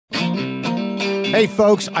Hey,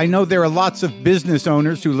 folks, I know there are lots of business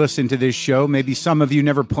owners who listen to this show. Maybe some of you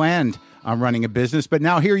never planned on running a business, but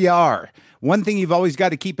now here you are. One thing you've always got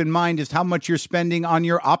to keep in mind is how much you're spending on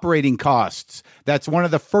your operating costs. That's one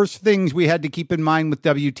of the first things we had to keep in mind with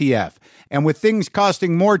WTF. And with things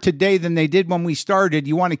costing more today than they did when we started,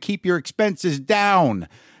 you want to keep your expenses down.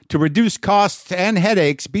 To reduce costs and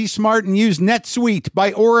headaches, be smart and use NetSuite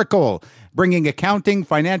by Oracle, bringing accounting,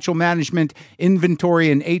 financial management,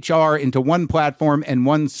 inventory, and HR into one platform and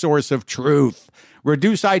one source of truth.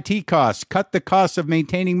 Reduce IT costs, cut the costs of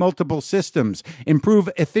maintaining multiple systems, improve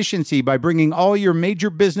efficiency by bringing all your major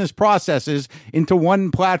business processes into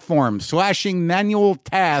one platform, slashing manual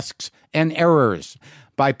tasks and errors.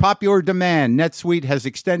 By popular demand, NetSuite has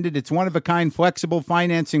extended its one-of-a-kind flexible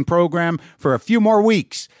financing program for a few more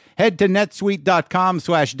weeks. Head to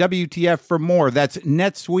netsuite.com/WTF for more. That's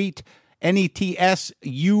NetSuite,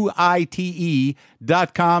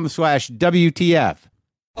 NetSuite.com/WTF.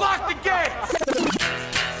 Lock the gate!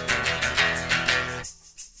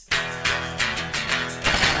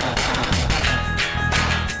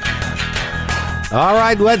 All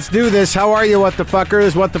right, let's do this. How are you, what the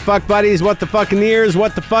fuckers, what the fuck buddies, what the fucking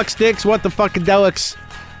what the fuck sticks, what the fuckadelics,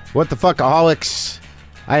 what the fuckaholics?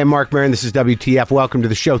 I am Mark Maron. This is WTF. Welcome to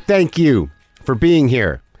the show. Thank you for being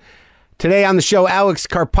here. Today on the show, Alex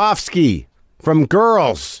Karpovsky from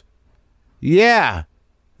Girls. Yeah,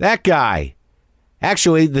 that guy.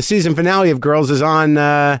 Actually, the season finale of Girls is on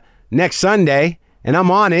next Sunday, and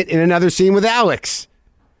I'm on it in another scene with Alex.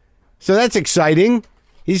 So that's exciting.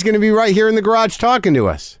 He's going to be right here in the garage talking to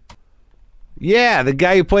us. Yeah, the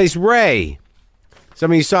guy who plays Ray.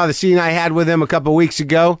 Some of you saw the scene I had with him a couple weeks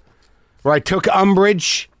ago where I took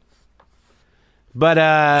umbrage. But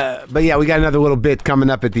yeah, we got another little bit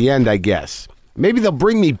coming up at the end, I guess. Maybe they'll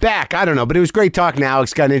bring me back. I don't know. But it was great talking to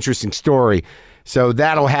Alex. Got an interesting story. So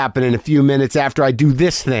that'll happen in a few minutes after I do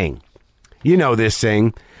this thing. You know this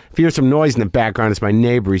thing. If you hear some noise in the background, it's my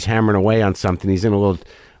neighbor. He's hammering away on something. He's in a little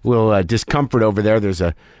discomfort over there. There's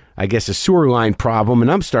I guess a sewer line problem,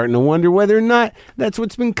 and I'm starting to wonder whether or not that's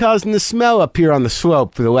what's been causing the smell up here on the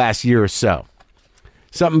slope for the last year or so.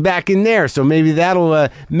 Something back in there, so maybe that'll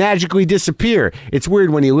magically disappear. It's weird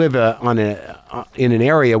when you live in an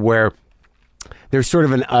area where there's sort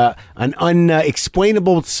of an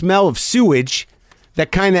unexplainable smell of sewage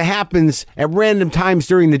that kind of happens at random times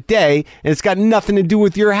during the day, and it's got nothing to do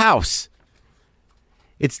with your house.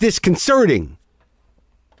 It's disconcerting.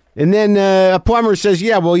 And then a plumber says,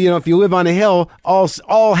 yeah, well, if you live on a hill,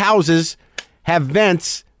 all houses have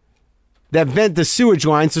vents that vent the sewage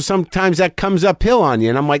line, so sometimes that comes uphill on you.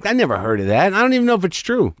 And I'm like, I never heard of that. I don't even know if it's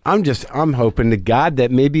true. I'm hoping to God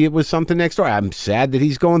that maybe it was something next door. I'm sad that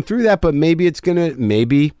he's going through that, but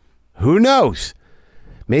maybe who knows?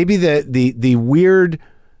 Maybe the weird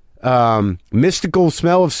mystical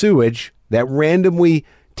smell of sewage that randomly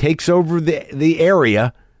takes over the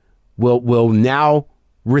area will now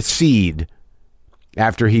recede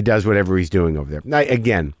after he does whatever he's doing over there. Now,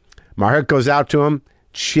 again, my heart goes out to him.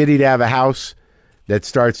 Shitty to have a house that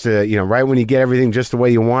starts to, right when you get everything just the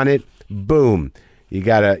way you want it, boom, you've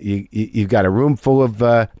got a room full of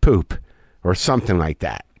poop or something like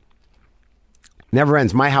that. Never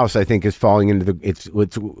ends. My house, I think, is falling into it's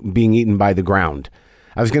being eaten by the ground.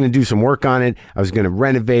 I was going to do some work on it. I was going to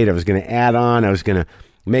renovate. I was going to add on. I was going to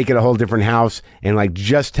make it a whole different house. And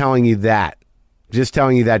just telling you that just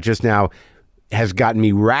now has gotten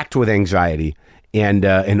me racked with anxiety and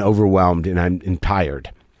overwhelmed, and I'm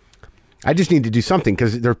tired. I just need to do something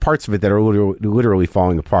because there are parts of it that are literally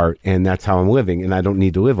falling apart, and that's how I'm living, and I don't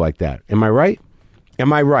need to live like that. Am I right?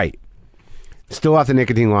 Still off the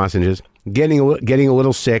nicotine lozenges, getting a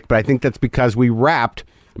little sick, but I think that's because we wrapped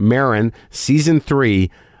Maron Season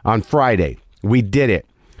 3 on Friday. We did it.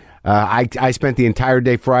 I spent the entire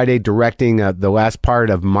day Friday directing the last part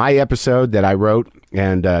of my episode that I wrote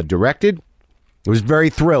and directed. It was very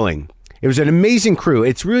thrilling. It was an amazing crew.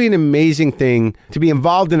 It's really an amazing thing to be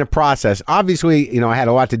involved in a process. Obviously, I had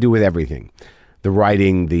a lot to do with everything. The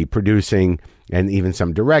writing, the producing, and even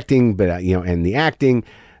some directing, but and the acting.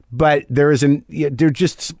 But there's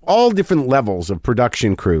just all different levels of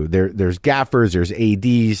production crew. There's gaffers, there's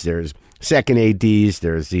ADs, there's second ADs,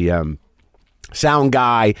 there's the sound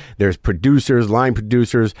guy, there's producers, line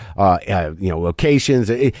producers, locations.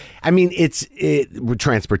 It's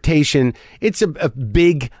transportation. It's a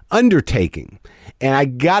big undertaking. And I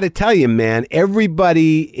got to tell you, man,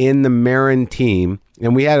 everybody in the Maron team,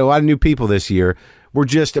 and we had a lot of new people this year, were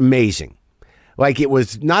just amazing. It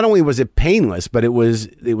was, not only was it painless, but it was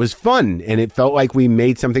fun. And it felt like we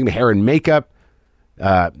made something. Hair and makeup,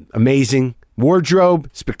 amazing. Wardrobe,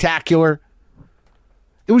 spectacular.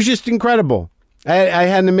 It was just incredible. I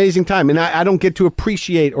had an amazing time, and I don't get to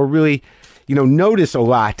appreciate or really, notice a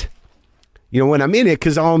lot, when I'm in it,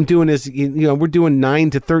 because all I'm doing is, we're doing 9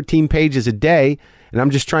 to 13 pages a day, and I'm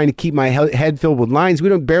just trying to keep my head filled with lines. We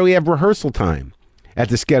don't barely have rehearsal time at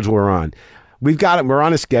the schedule we're on. We're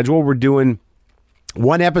on a schedule. We're doing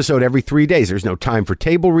one episode every 3 days. There's no time for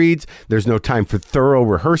table reads. There's no time for thorough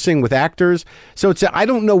rehearsing with actors. So I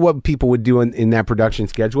don't know what people would do in that production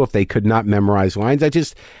schedule if they could not memorize lines. I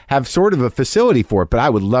just have sort of a facility for it, but I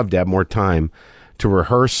would love to have more time to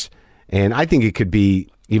rehearse. And I think it could be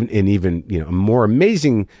even a more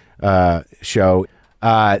amazing show.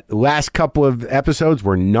 Last couple of episodes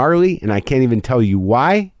were gnarly, and I can't even tell you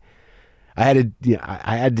why. I had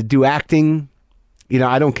to do acting.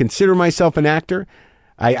 I don't consider myself an actor.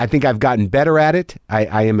 I think I've gotten better at it.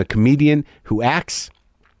 I am a comedian who acts,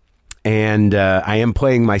 and I am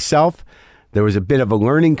playing myself. There was a bit of a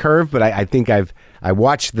learning curve, but I think I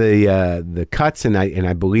watched the cuts, and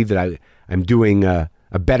I believe that I'm doing a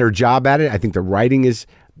better job at it. I think the writing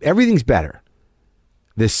everything's better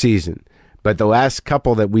this season. But the last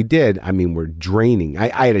couple that we did, were draining.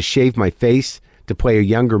 I had to shave my face to play a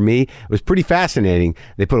younger me. It was pretty fascinating.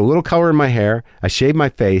 They put a little color in my hair. I shaved my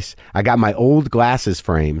face. I got my old glasses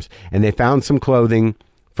frames, and they found some clothing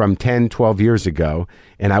from 10, 12 years ago,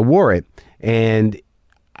 and I wore it, and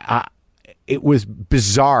it was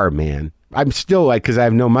bizarre, man. I'm still because I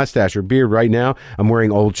have no mustache or beard right now. I'm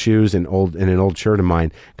wearing old shoes and an old shirt of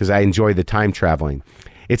mine because I enjoy the time traveling.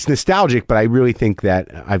 It's nostalgic, but I really think that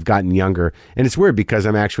I've gotten younger. And it's weird because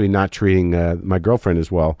I'm actually not treating my girlfriend as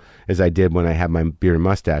well as I did when I had my beard and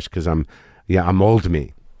mustache because I'm old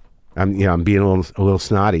me. I'm being a little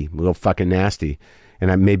snotty, a little fucking nasty.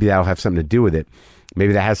 And maybe that'll have something to do with it.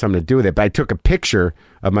 Maybe that has something to do with it. But I took a picture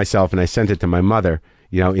of myself and I sent it to my mother,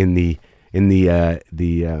 in the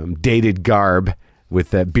dated garb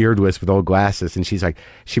with beardless with old glasses. And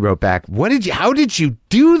she wrote back, how did you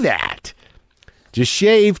do that? Just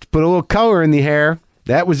shaved, put a little color in the hair.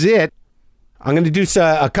 That was it. I'm going to do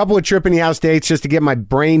a couple of Tripping House dates just to get my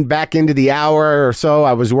brain back into the hour or so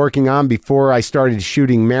I was working on before I started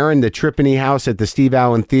shooting Marin, the Tripping House at the Steve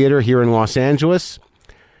Allen Theater here in Los Angeles.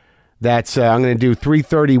 That's I'm going to do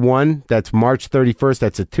 3/31. That's March 31st.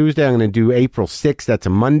 That's a Tuesday. I'm going to do April 6th. That's a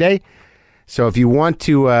Monday. So if you want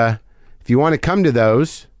to come to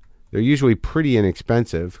those, they're usually pretty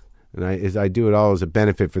inexpensive. And I do it all as a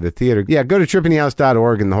benefit for the theater. Yeah, go to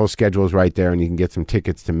trippinghouse.org and the whole schedule is right there, and you can get some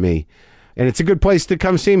tickets to me. And it's a good place to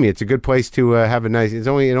come see me. It's a good place to have a nice. It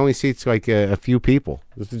only seats like a few people.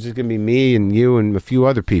 This is just gonna be me and you and a few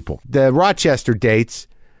other people. The Rochester dates,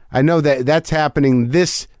 I know that's happening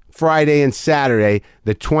this Friday and Saturday,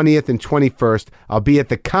 the 20th and 21st. I'll be at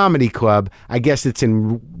the Comedy Club. I guess it's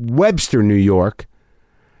in Webster, New York.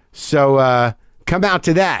 So come out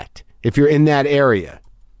to that if you're in that area.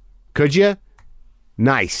 Could you?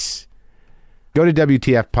 Nice. Go to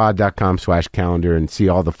WTFpod.com/calendar and see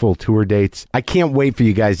all the full tour dates. I can't wait for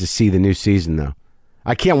you guys to see the new season, though.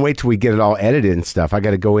 I can't wait till we get it all edited and stuff. I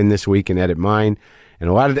got to go in this week and edit mine. And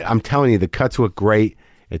I'm telling you, the cuts look great.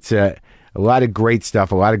 It's a lot of great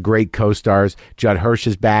stuff, a lot of great co-stars. Judd Hirsch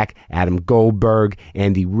is back, Adam Goldberg,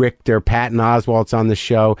 Andy Richter, Patton Oswalt's on the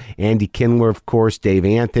show, Andy Kindler, of course, Dave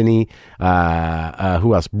Anthony.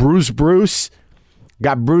 Who else? Bruce.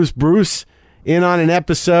 Got Bruce in on an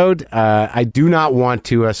episode. I do not want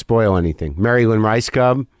to spoil anything. Marilyn Rice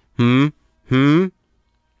Cub. Very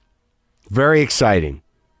exciting.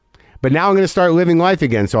 But now I'm going to start living life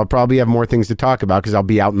again, so I'll probably have more things to talk about because I'll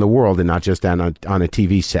be out in the world and not just on a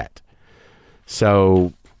TV set.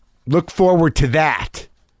 So look forward to that.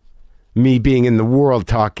 Me being in the world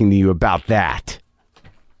talking to you about that.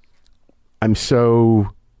 I'm so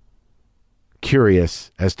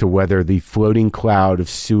curious as to whether the floating cloud of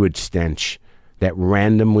sewage stench that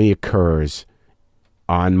randomly occurs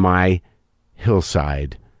on my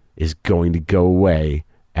hillside is going to go away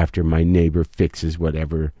after my neighbor fixes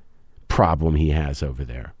whatever problem he has over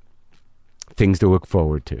there. Things to look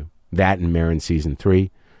forward to. That and Marin Season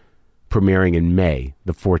 3, premiering in May,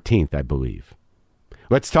 the 14th, I believe.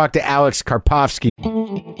 Let's talk to Alex Karpovsky.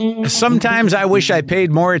 Sometimes I wish I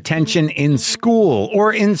paid more attention in school,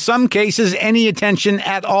 or in some cases, any attention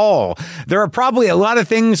at all. There are probably a lot of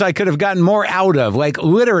things I could have gotten more out of, like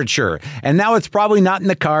literature, and now it's probably not in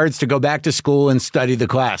the cards to go back to school and study the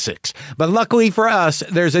classics. But luckily for us,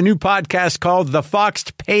 there's a new podcast called The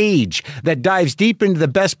Foxed Page that dives deep into the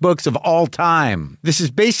best books of all time. This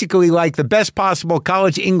is basically like the best possible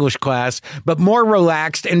college English class, but more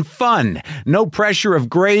relaxed and fun. No pressure of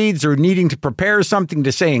grades or needing to prepare something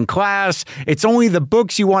to say staying class. It's only the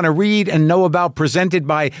books you want to read and know about, presented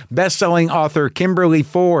by best-selling author Kimberly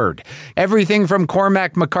Ford. Everything from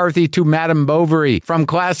Cormac McCarthy to Madame Bovary, from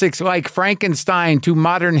classics like Frankenstein to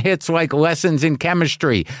modern hits like Lessons in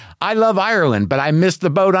Chemistry. I love Ireland, but I missed the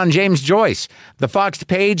boat on James Joyce. The Foxed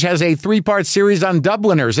Page has a 3-part series on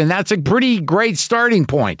Dubliners, and that's a pretty great starting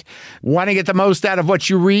point. Want to get the most out of what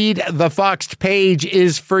you read? The Foxed Page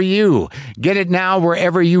is for you. Get it now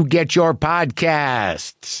wherever you get your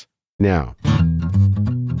podcasts. Now.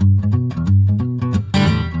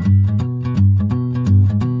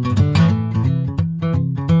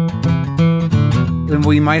 And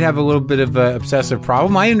we might have a little bit of an obsessive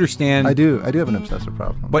problem. I understand. I do have an obsessive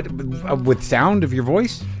problem. But with sound of your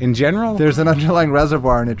voice in general? There's an underlying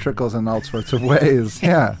reservoir and it trickles in all sorts of ways.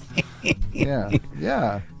 Yeah.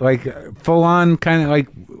 Yeah. Like full on kind of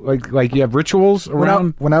like you have rituals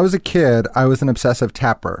around? When I was a kid, I was an obsessive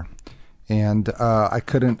tapper. And I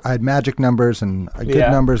had magic numbers and good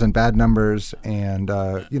numbers and bad numbers. And,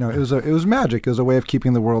 it was magic. It was a way of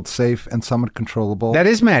keeping the world safe and somewhat controllable. That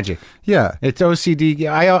is magic. Yeah. It's OCD.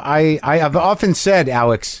 I have often said,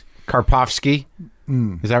 Alex Karpovsky,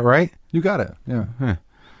 is that right? You got it. Yeah. Huh.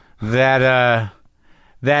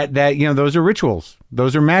 That those are rituals.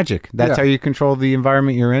 Those are magic. That's how you control the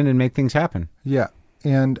environment you're in and make things happen. Yeah.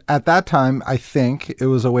 And at that time, I think it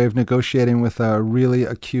was a way of negotiating with a really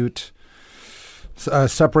acute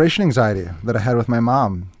separation anxiety that I had with my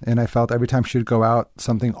mom. And I felt every time she would go out,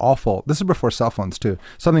 something awful, this is before cell phones too,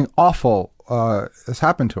 something awful has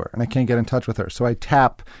happened to her and I can't get in touch with her. So I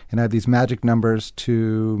tap and I have these magic numbers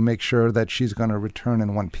to make sure that she's going to return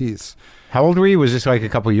in one piece. How old were you? Was this like a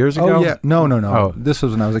couple years ago? Oh, yeah. No. Oh. This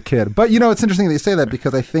was when I was a kid. But, it's interesting that you say that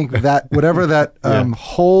because I think that whatever that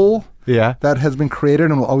hole that has been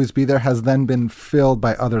created and will always be there has then been filled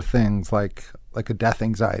by other things like a death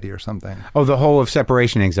anxiety or something. Oh, the whole of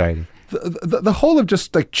separation anxiety. The whole of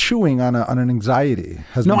just like chewing on an anxiety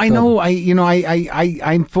has been I filled. know.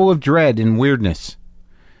 I'm full of dread and weirdness.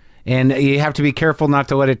 And you have to be careful not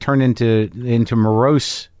to let it turn into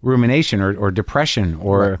morose rumination or depression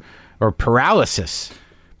or paralysis.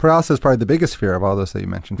 Paralysis is probably the biggest fear of all those that you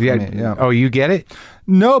mentioned for me. Yeah. Oh, you get it?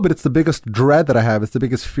 No, but it's the biggest dread that I have. It's the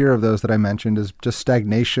biggest fear of those that I mentioned is just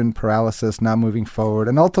stagnation, paralysis, not moving forward.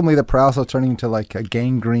 And ultimately the paralysis turning into like a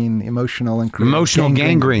gangrene, emotional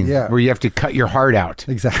gangrene. Yeah. Where you have to cut your heart out.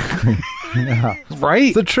 Exactly. Yeah. Right?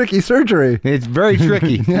 It's a tricky surgery. It's very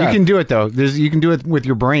tricky. Yeah. You can do it though. You can do it with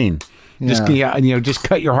your brain. Just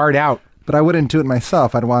cut your heart out. But I wouldn't do it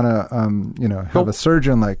myself. I'd want to, have a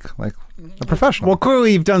surgeon like a professional. Well,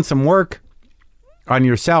 clearly you've done some work on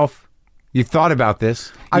yourself. You've thought about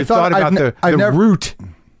this. You've thought about the root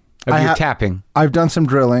of your tapping. I've done some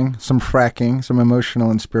drilling, some fracking, some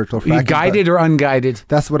emotional and spiritual fracking. Are you guided or unguided?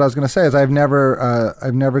 That's what I was going to say. Is I've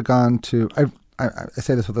never gone to. I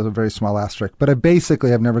say this with a very small asterisk, but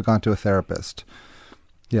I've never gone to a therapist.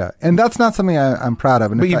 Yeah, and that's not something I'm proud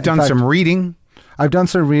of. And but you've done some reading. I've done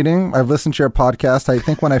some reading. I've listened to your podcast. I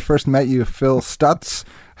think when I first met you, Phil Stutz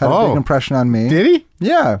had a big impression on me. Did he?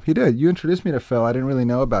 Yeah, he did. You introduced me to Phil. I didn't really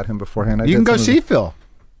know about him beforehand. You can go see Phil.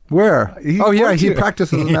 Where? He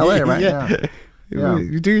practices in LA, right? Yeah.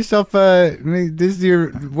 You do yourself. This is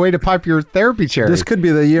your way to pop your therapy chair. This could be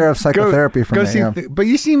the year of psychotherapy for me. But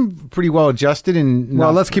you seem pretty well adjusted and.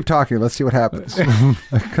 Well, let's keep talking. Let's see what happens.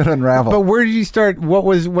 I could unravel. But where did you start?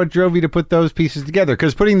 What drove you to put those pieces together?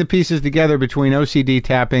 Because putting the pieces together between OCD,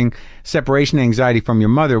 tapping, separation anxiety from your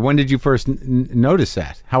mother. When did you first notice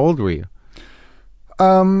that? How old were you?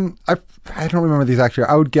 I don't remember the exact year.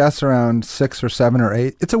 I would guess around 6 or 7 or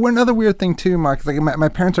 8. It's another weird thing too, Mark. It's like my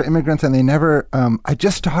parents are immigrants and they never. I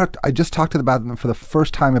just talked to them about them for the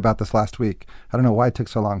first time about this last week. I don't know why it took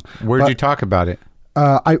so long. Where did you talk about it?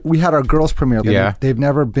 We had our girls premiere. Yeah. They've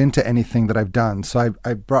never been to anything that I've done. So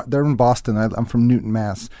they're in Boston. I'm from Newton,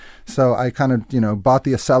 Mass. So I kind of, bought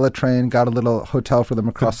the Acela train, got a little hotel for them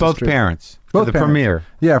across the street. Both parents. Both for the parents. premiere.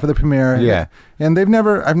 Yeah, for the premiere. Yeah. And I've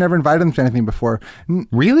never invited them to anything before.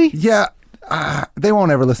 Really? Yeah. They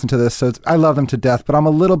won't ever listen to this, so I love them to death, but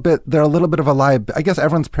they're a little bit of a liability. I guess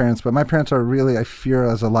everyone's parents, but my parents are really, I fear,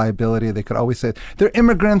 as a liability. They could always say, they're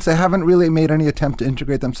immigrants, they haven't really made any attempt to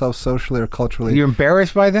integrate themselves socially or culturally. Are you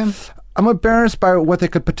embarrassed by them? I'm embarrassed by what they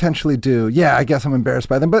could potentially do. Yeah, I guess I'm embarrassed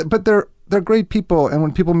by them, but they're great people, and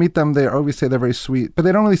when people meet them, they always say they're very sweet, but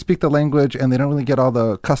they don't really speak the language, and they don't really get all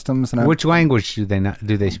the customs. And which language do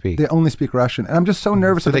they speak? They only speak Russian, and I'm just so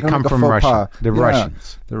nervous. So they come from Russia. They're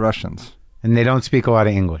Russians. They're Russians. And they don't speak a lot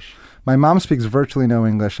of English. My mom speaks virtually no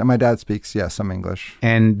English, and my dad speaks, some English.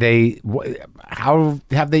 And how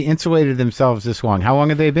have they insulated themselves this long? How long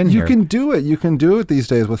have they been here? You can do it. You can do it these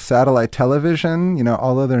days with satellite television,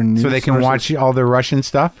 all of their news So they can watch all their Russian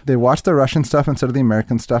stuff? They watch the Russian stuff instead of the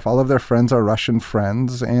American stuff. All of their friends are Russian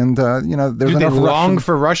friends, and there's Do they enough long Russian...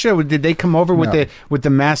 for Russia? Did they come over with the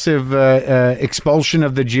massive expulsion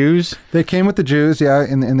of the Jews? They came with the Jews,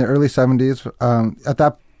 in the early 70s. At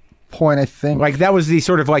that point, I think, Like that was the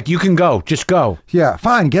sort of like, you can go, just go. yeah,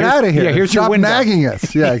 fine, get out of here. yeah, here's your Stop window. nagging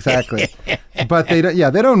us. Yeah, exactly. But they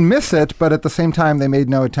don't miss it. But at the same time, they made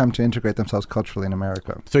no attempt to integrate themselves culturally in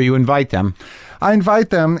America. So you invite them. I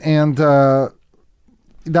invite them, and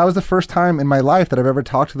that was the first time in my life that I've ever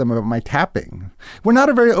talked to them about my tapping. We're not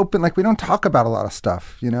a very open, we don't talk about a lot of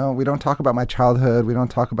stuff, We don't talk about my childhood. We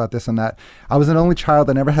don't talk about this and that. I was an only child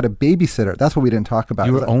that never had a babysitter. That's what we didn't talk about.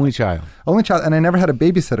 You were only child. Only child, and I never had a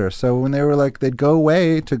babysitter. So when they were they'd go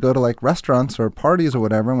away to go to restaurants or parties or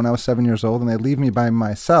whatever when I was 7 years old, and they'd leave me by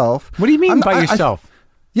myself. What do you mean by yourself?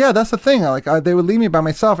 Yeah, that's the thing. They would leave me by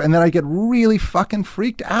myself, and then I get really fucking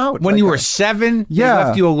freaked out. When you were 7, they Yeah.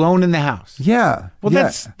 left you alone in the house. Yeah. Well, yeah.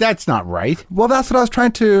 that's not right. Well, that's what I was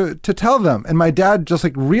trying to tell them, and my dad just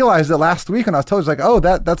realized it last week, and I was told, he's oh,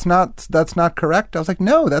 that's not correct. I was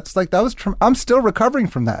no, that's that was. I'm still recovering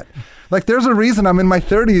from that. There's a reason I'm in my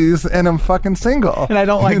 30s and I'm fucking single, And I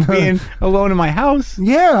don't like being alone in my house.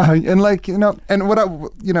 Yeah, and and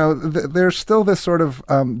what there's still this sort of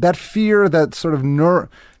that fear, that sort of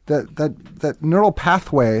that neural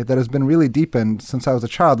pathway that has been really deepened since I was a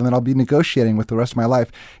child, and that I'll be negotiating with the rest of my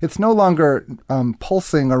life. It's no longer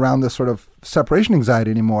pulsing around this sort of separation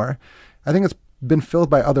anxiety anymore. I think it's been filled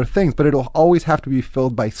by other things, but it'll always have to be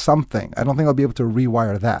filled by something. I don't think I'll be able to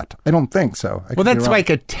rewire that. I don't think so. Well, that's like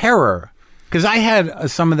a terror. Because I had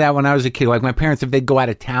some of that when I was a kid. Like my parents, if they'd go out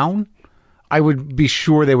of town, I would be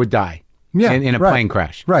sure they would die in a plane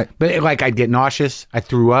crash. Right. But I'd get nauseous. I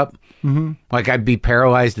threw up. Mm-hmm. I'd be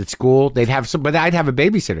paralyzed at school. They'd have but I'd have a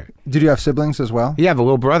babysitter. Did you have siblings as well? Yeah, I have a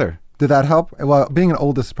little brother. Did that help? Well, being an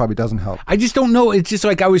oldest probably doesn't help. I just don't know. It's just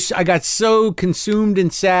I got so consumed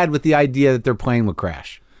and sad with the idea that their plane would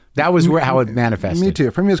crash. That was how it manifested. Me too.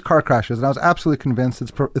 For me, it was car crashes, and I was absolutely convinced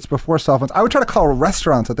it's before cell phones. I would try to call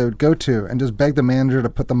restaurants that they would go to and just beg the manager to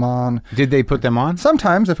put them on. Did they put them on?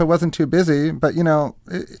 Sometimes, if it wasn't too busy. But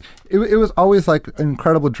it was always an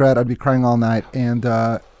incredible dread. I'd be crying all night, and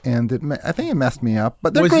I think it messed me up.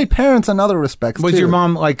 But they're great parents in other respects. Was too. your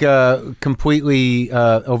mom a completely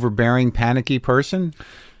overbearing, panicky person?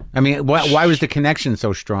 I mean, why was the connection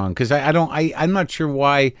so strong? Because I'm not sure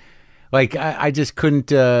why. I just couldn't.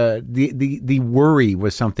 The worry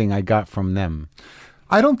was something I got from them.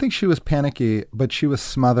 I don't think she was panicky, but she was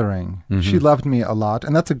smothering. Mm-hmm. She loved me a lot,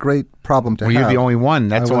 and that's a great problem to have. Well, you're the only one.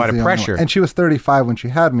 That's a lot of pressure. And she was 35 when she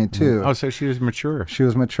had me, too. Oh, so she was mature. She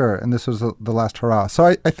was mature, and this was the last hurrah.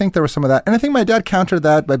 So I think there was some of that. And I think my dad countered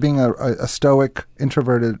that by being a stoic,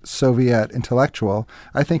 introverted Soviet intellectual.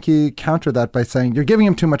 I think he countered that by saying, you're giving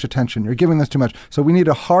him too much attention. You're giving this too much. So we need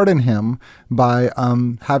to harden him by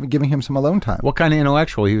giving him some alone time. What kind of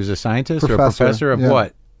intellectual? He was a scientist or a professor of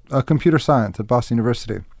what? Computer science at Boston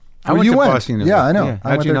University. I went to Boston University. Yeah, I know. Yeah. I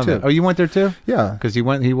How'd went you there know too. that? Oh, you went there too? Yeah. Because he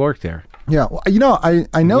worked there. Yeah. Well, I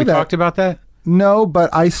know we that. We talked about that? No,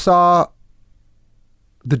 but I saw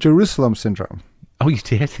the Jerusalem syndrome. Oh, you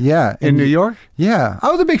did? Yeah. In New York? Yeah.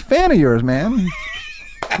 I was a big fan of yours, man.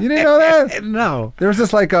 You didn't know that? No. There was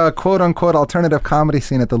this quote unquote alternative comedy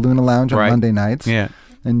scene at the Luna Lounge on Monday nights. Yeah.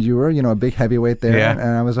 And you were, a big heavyweight there. Yeah. And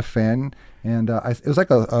I was a fan. And it was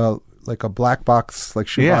like a black box,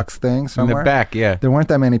 shoebox thing somewhere. In the back, yeah. There weren't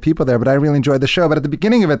that many people there, but I really enjoyed the show. But at the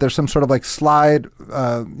beginning of it, there's some sort of slide,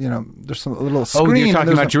 there's some little screen. Oh, you're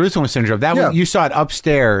talking about Jerusalem syndrome. You saw it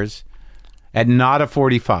upstairs at Nada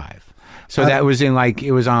 45. So that was it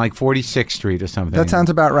was on 46th Street or something. That sounds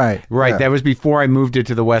about right. Right. Yeah. That was before I moved it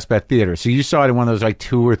to the Westbeth Theater. So you saw it in one of those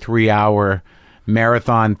 2 or 3 hour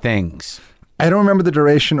marathon things. I don't remember the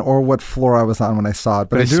duration or what floor I was on when I saw it,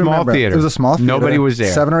 but I do small remember theater. It was a small theater. Nobody was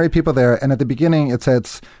there. 7 or 8 people there, and at the beginning it said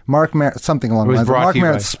Mark Maron, something along the lines. Mark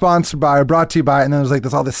Maron, sponsored by or brought to you by, and then there was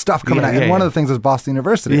there's all this stuff coming out. And one of the things was Boston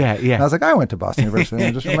University. Yeah, yeah. And I was I went to Boston University.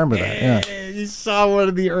 I just remember that. Yeah. You saw one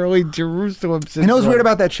of the early Jerusalem syndrome. You know what's weird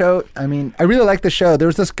about that show? I mean, I really liked the show. There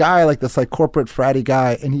was this guy, this corporate fratty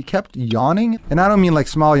guy, and he kept yawning. And I don't mean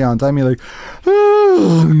small yawns. I mean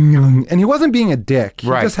and he wasn't being a dick. He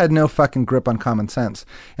just had no fucking grip on common sense.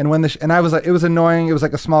 And when and I was like, it was annoying. It was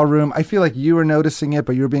like a small room. I feel like you were noticing it,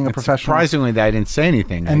 but you were being a professional. Surprisingly, that I didn't say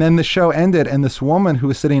anything. And then the show ended, and this woman who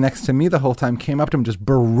was sitting next to me the whole time came up to him, just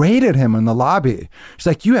berated him in the lobby. She's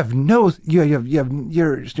like, "You have no, you're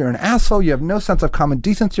an asshole. You have no sense of common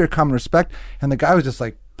decency or common respect." And the guy was just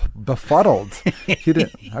like befuddled. He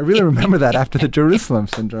didn't. I really remember that after the Jerusalem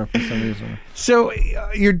syndrome for some reason. So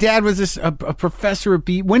your dad was a professor at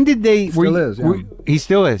B. When did they? Still is. Yeah. He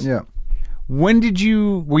still is. Yeah. When did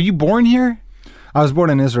you? Were you born here? I was born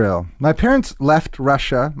in Israel. My parents left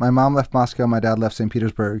Russia. My mom left Moscow. My dad left St.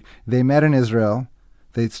 Petersburg. They met in Israel.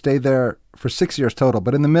 They stayed there for 6 years total.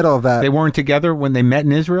 But in the middle of that, They weren't together when they met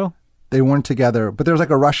in Israel. they weren't together. But there was like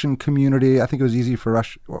a Russian community. I think it was easy for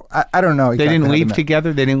Russia. I don't know. They Exactly didn't how leave met.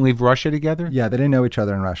 together. They didn't leave Russia together. Yeah, they didn't know each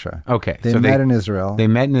other in Russia. Okay, They so met in Israel. They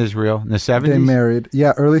met in Israel in the 70s. They married.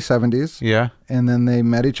 Yeah, early 70s. Yeah. And then they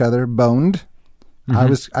met each other, boned.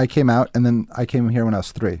 I came out, and then I came here when I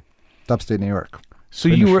was 3, to upstate New York. So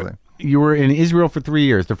initially. you were in Israel for 3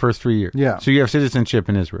 years, the first 3 years. Yeah. So you have citizenship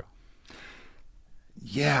in Israel,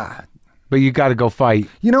 Yeah. but you got to go fight.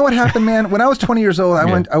 You know what happened, man? When I was 20 years old, I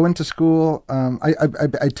went to school.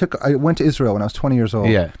 I went to Israel when I was 20 years old.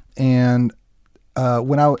 Yeah. And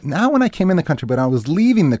when I came in the country, but I was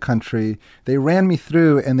leaving the country, they ran me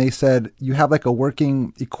through and they said, you have like a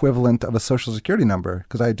working equivalent of a social security number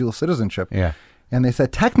because I had dual citizenship. Yeah. And they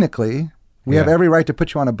said, technically, we have every right to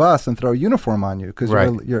put you on a bus and throw a uniform on you because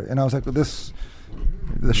you're. And I was like,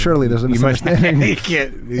 well, surely there's a misunderstanding. You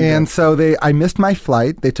can't. And so I missed my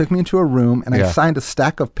flight. They took me into a room and I signed a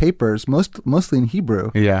stack of papers, mostly in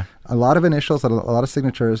Hebrew. Yeah. A lot of initials, a lot of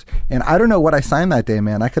signatures. And I don't know what I signed that day,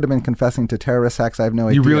 man. I could have been confessing to terrorist acts. I have no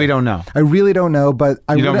idea. You really don't know. I really don't know, but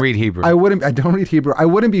I don't read Hebrew. I don't read Hebrew. I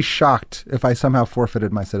wouldn't be shocked if I somehow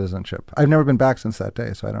forfeited my citizenship. I've never been back since that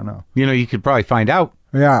day, so I don't know. You could probably find out.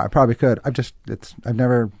 Yeah, I probably could. I've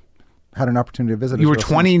never had an opportunity to visit. You were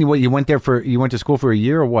Israel 20 and you went to school for a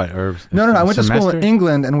year or what? Or No. I went to school semester? in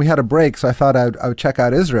England and we had a break, so I thought I would check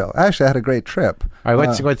out Israel. Actually, I had a great trip. All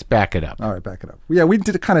right, let's back it up. All right, back it up. Yeah, we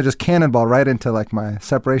did kind of just cannonball right into like my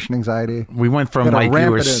separation anxiety. We went from Gotta like you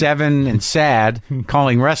ramp were it in. 7 and sad,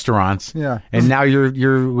 calling restaurants. Yeah. And now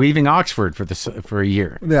you're leaving Oxford for a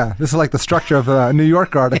year. Yeah, this is like the structure of a New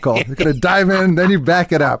York article. You're going to dive in, then you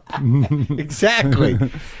back it up. Exactly.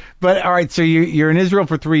 But all right, so you're in Israel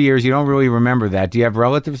for 3 years. You don't really remember that. Do you have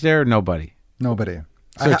relatives there? Or nobody. Nobody.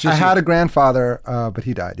 So it's I just had a grandfather, but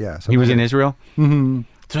he died. Yeah. So He was in Israel. Mm-hmm.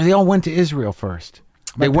 So they all went to Israel first.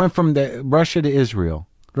 They went from Russia to Israel.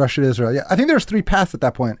 Russia to Israel. Yeah, I think there was 3 paths at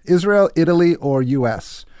that point: Israel, Italy, or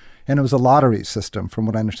U.S. And it was a lottery system, from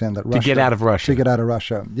what I understand. That Russia, get out of Russia. To get out of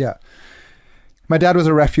Russia. Yeah. My dad was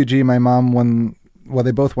a refugee. My mom won. Well,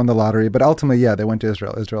 they both won the lottery, but ultimately, yeah, they went to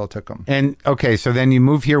Israel. Israel took them And okay, so then you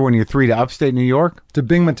move here when you're 3 to upstate New York. to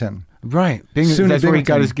Binghamton. Right. SUNY That's where he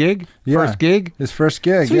got Binghamton. his gig? Yeah. First gig? His first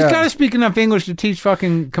gig. So yeah. he's got to speak enough English to teach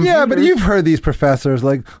fucking computers. Yeah, but you've heard these professors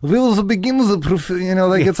like "Will begins,"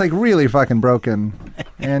 like it's like really fucking broken,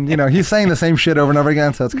 and he's saying the same shit over and over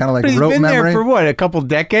again. So it's kind of like But he's rote been memory. there for what, a couple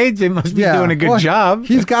decades? They must be doing a good well, job.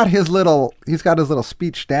 He's got his little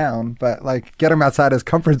speech down, but like get him outside his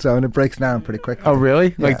comfort zone, it breaks down pretty quickly. Oh,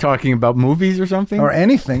 really? Yeah. Like talking about movies or something? Or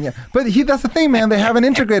anything, yeah. But that's the thing, man. They have an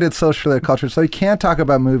integrated social culture, so he can't talk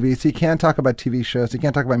about movies, he can't talk about TV shows, he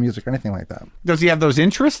can't talk about music or anything like that. Does he have those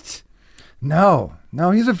interests? No,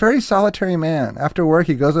 he's a very solitary man. After work,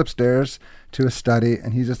 he goes upstairs to his study,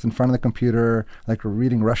 and he's just in front of the computer, like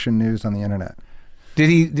reading Russian news on the internet.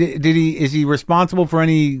 Is he responsible for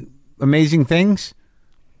any amazing things?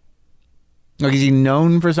 Like, is he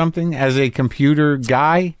known for something as a computer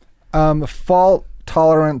guy?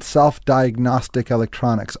 Fault-tolerant self-diagnostic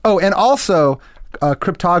electronics. Oh, and also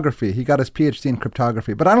cryptography. He got his PhD in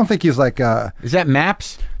cryptography, but I don't think he's like... Is that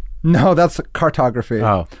maps? No, that's cartography.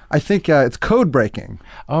 Oh. I think it's code breaking.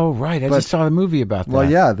 Oh, right. I just saw the movie about that. Well,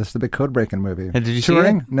 yeah, this is the big code breaking movie. And did you see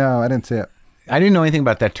Turing? it? No, I didn't see it. I didn't know anything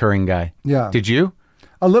about that Turing guy. Yeah. Did you?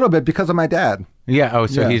 A little bit because of my dad. Yeah. Oh,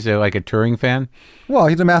 so Yeah. he's like a Turing fan? Well,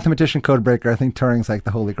 he's a mathematician code breaker. I think Turing's like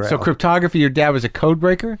the holy grail. So cryptography, your dad was a code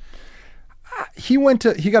breaker? He got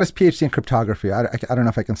his PhD in cryptography. I don't know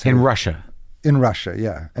if I can say In Russia. In Russia,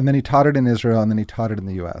 yeah. And then he taught it in Israel, and then he taught it in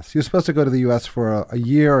the U.S. He was supposed to go to the U.S. for a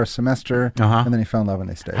year or a semester, and then he fell in love and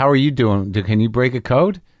they stayed. How are you doing? Can you break a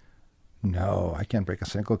code? No, I can't break a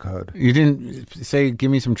single code. You didn't say,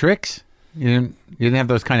 give me some tricks? You didn't have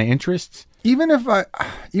those kind of interests? Even if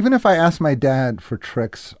I asked my dad for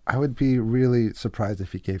tricks, I would be really surprised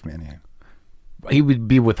if he gave me any. He would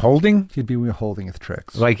be withholding? He'd be withholding with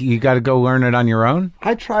tricks. Like you got to go learn it on your own?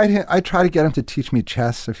 I tried to get him to teach me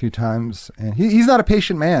chess a few times, and he's not a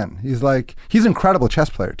patient man. He's an incredible chess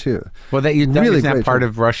player too. Well, that Really isn't that great part chess.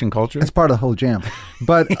 of Russian culture? It's part of the whole jam.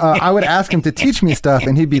 But I would ask him to teach me stuff,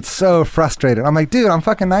 and he'd be so frustrated. I'm like, dude, I'm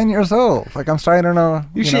fucking 9 years old. Like, I'm starting to know.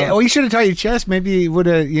 You should have taught you chess. Maybe you would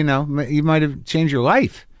have, you might have changed your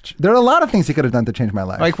life. There are a lot of things he could have done to change my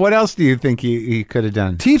life. Like, what else do you think he could have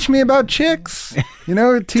done? Teach me about chicks.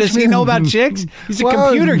 Does he know about chicks? He's a Well,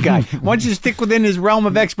 computer guy. Why don't you stick within his realm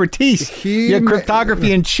of expertise?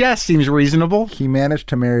 Cryptography and chess seems reasonable. He managed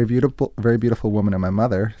to marry a very beautiful woman and my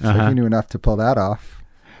mother, so he knew enough to pull that off.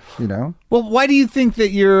 Well, why do you think that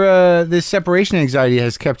your this separation anxiety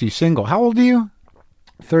has kept you single? How old are you?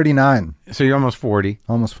 39. So you're almost 40.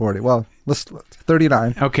 Almost 40. Well,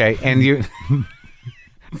 39. Okay, and you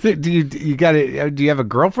do you have a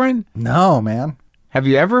girlfriend? No, man. Have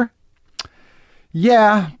you ever?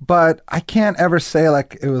 Yeah, but I can't ever say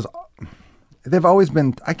like it was. They've always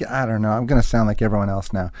been. I don't know. I'm gonna sound like everyone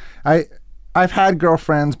else now. I've had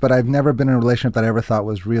girlfriends, but I've never been in a relationship that I ever thought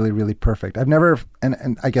was really, really perfect. I've never,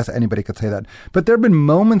 and I guess anybody could say that. But there have been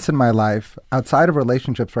moments in my life outside of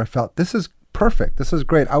relationships where I felt this is perfect. This is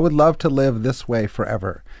great. I would love to live this way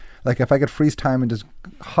forever. Like if I could freeze time and just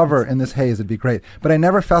hover in this haze, it'd be great. But I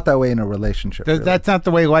never felt that way in a relationship. Really. That's not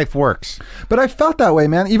the way life works. But I felt that way,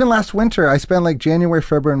 man. Even last winter, I spent like January,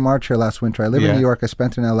 February, and March here last winter. I live in New York. I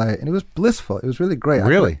spent in LA, and it was blissful. It was really great.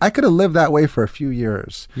 Really? I could have lived that way for a few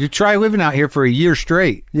years. You try living out here for a year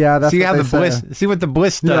straight. Yeah, that's see what how they the bliss. say. See what the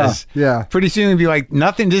bliss does. Yeah. Pretty soon it'll be like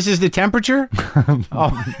nothing. This is the temperature.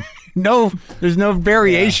 Oh. No, there's no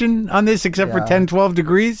variation on this except for 10, 12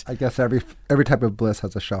 degrees. I guess every type of bliss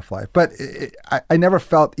has a shelf life. But I never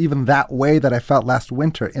felt even that way that I felt last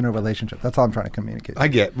winter in a relationship. That's all I'm trying to communicate. I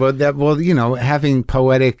get. Well, having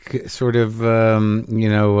poetic sort of,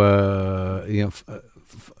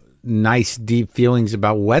 nice, deep feelings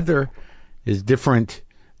about weather is different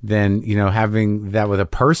than, having that with a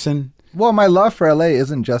person. Well, my love for LA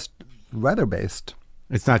isn't just weather-based.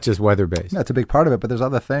 It's not just weather-based. That's a big part of it, but there's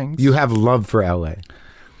other things. You have love for LA.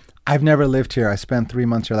 I've never lived here. I spent 3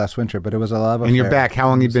 months here last winter, but it was a love affair. And you're back. How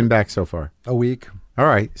long have you been back so far? A week. All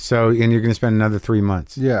right. So, and you're going to spend another 3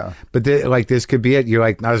 months. Yeah. But this could be it. You're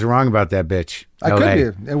like, I was wrong about that bitch. I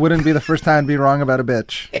could be. It wouldn't be the first time I'd be wrong about a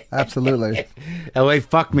bitch. Absolutely. LA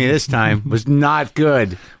fucked me this time. Was not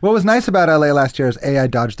good. What was nice about LA last year is A, I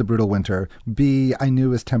dodged the brutal winter. B, I knew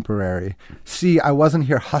it was temporary. C, I wasn't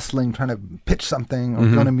here hustling, trying to pitch something or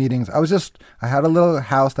go to meetings. I had a little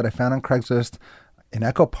house that I found on Craigslist in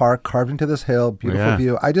Echo Park, carved into this hill, beautiful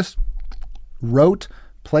view. I just wrote,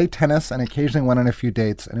 played tennis, and occasionally went on a few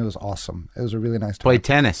dates, and it was awesome. It was a really nice time. Play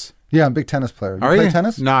tennis. Yeah, I'm a big tennis player. You Are play you?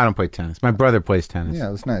 tennis? No, I don't play tennis. My brother plays tennis. Yeah,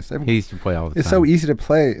 it was nice. He used to play all the time. It's so easy to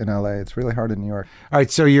play in LA. It's really hard in New York. All right,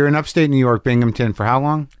 so you're in upstate New York, Binghamton, for how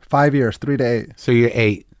long? 5 years, 3 to 8. So you're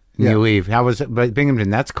 8, and Yeah. you leave. How was it? But Binghamton,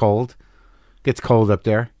 that's cold. Gets cold up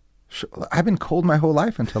there. I've been cold my whole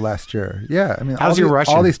life until last year. Yeah, I mean, How's your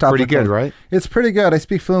Russian? All these stops Pretty are good, cold. right? It's pretty good. I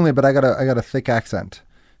speak fluently, but I got a thick accent,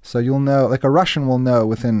 so you'll know. Like a Russian will know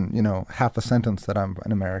within half a sentence that I'm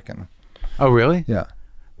an American. Oh, really? Yeah,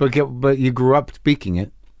 But you grew up speaking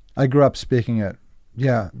it. I grew up speaking it.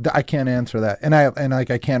 Yeah, I can't answer that, and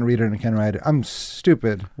I can't read it and I can't write it. I'm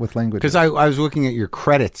stupid with language. Because I was looking at your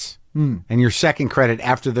credits, and your second credit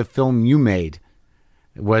after the film you made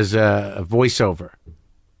was a voiceover.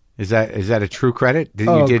 Is that a true credit?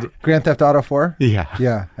 You did Grand Theft Auto 4? Yeah.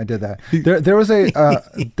 Yeah, I did that. There was a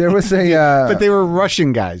but they were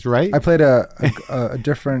Russian guys, right? I played a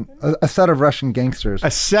different set of Russian gangsters.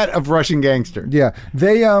 A set of Russian gangsters. Yeah,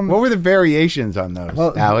 they What were the variations on those,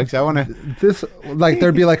 Alex? I want to. This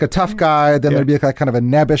there'd be like a tough guy, then there'd be like kind of a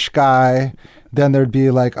nebbish guy, then there'd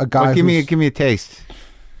be like a guy. Give me a taste.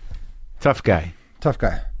 Tough guy. Tough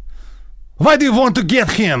guy. Why do you want to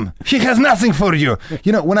get him? He has nothing for you.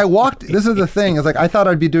 When I walked, this is the thing, is like I thought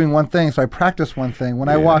I'd be doing one thing, so I practiced one thing. When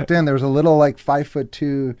I walked in, there was a little like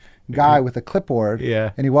 5'2" guy with a clipboard. Yeah.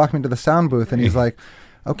 And he walked me to the sound booth and he's like,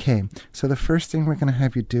 okay, so the first thing we're gonna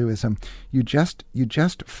have you do is you just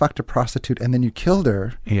fucked a prostitute and then you killed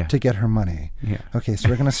her to get her money. Yeah. Okay, so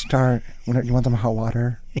we're gonna start. You want some hot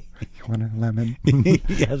water? You want a lemon?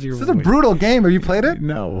 Yes, This is a brutal game. Have you played it?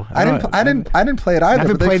 No, I didn't play it either. I haven't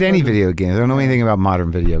but they played any explained it. video games. I don't know anything about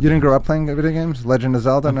modern video games. You didn't grow up playing video games? Legend of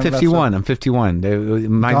Zelda? I'm 51. I'm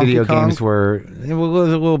 51. My Donkey video Kong? games were a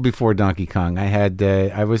little before Donkey Kong. I had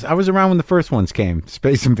I was around when the first ones came.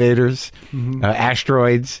 Space Invaders,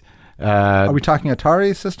 Asteroids. Are we talking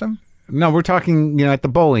Atari system? No, we're talking at the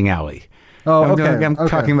bowling alley. Oh, I'm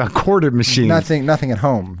talking about quarter machines. Nothing at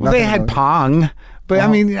home. Well, they Nothing had Pong, but I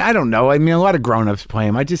mean, I don't know. I mean, a lot of grown-ups play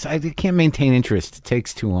them. I can't maintain interest. It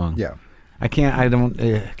takes too long. Yeah. I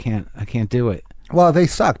can't do it. Well, they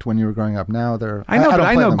sucked when you were growing up. Now they're. I know, but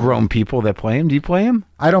I know them. grown people that play them. Do you play them?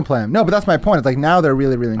 I don't play them. No, but that's my point. It's like now they're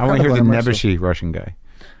really, really I incredible. want to hear the and immersive. Nebuchadnezzar Russian guy.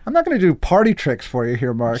 I'm not going to do party tricks for you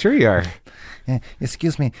here, Mark. Sure you are.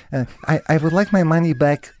 Excuse me. I would like my money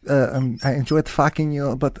back. I enjoyed fucking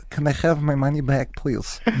you, but can I have my money back,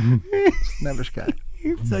 please? Never guy.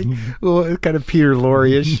 It's like, well, it's kind of Peter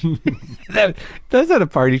Lorre-ish. That's not a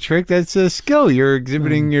party trick. That's a skill. You're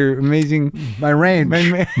exhibiting your amazing... My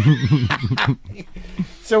range.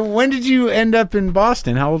 So when did you end up in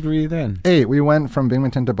Boston? How old were you then? 8. We went from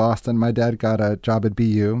Binghamton to Boston. My dad got a job at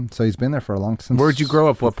BU, so he's been there for a long time. Where'd you grow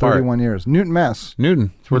up? What part? 31 years. Newton, Mass.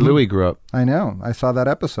 Newton. It's where Louis grew up. I know. I saw that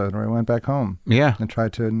episode where he went back home. Yeah. And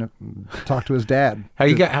tried to talk to his dad.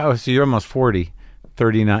 So you're almost 40.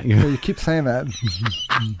 39. You keep saying that.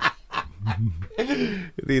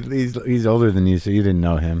 He's older than you, so you didn't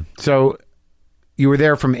know him. So you were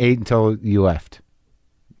there from 8 until you left.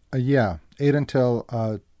 Yeah, 8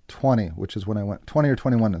 until 20, which is when I went. 20 or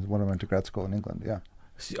 21 is when I went to grad school in England. Yeah.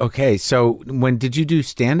 Okay, so when did you do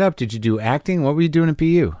stand up? Did you do acting? What were you doing at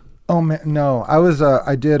BU? Oh man, no.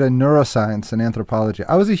 I did a neuroscience and anthropology.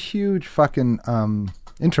 I was a huge fucking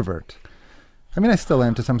introvert. I mean, I still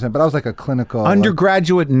am to some extent, but I was like a clinical...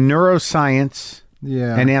 Undergraduate neuroscience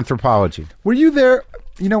yeah. and anthropology. Were you there?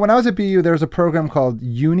 You know, when I was at BU, there was a program called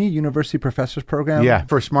University Professors Program. Yeah,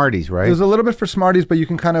 for Smarties, right? There's a little bit for Smarties, but you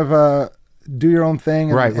can kind of do your own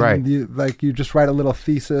thing. And, right. And you just write a little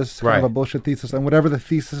thesis, kind of a bullshit thesis, and whatever the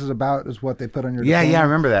thesis is about is what they put on your diploma. Yeah, I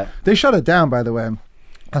remember that. They shut it down, by the way.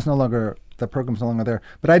 The program's no longer there.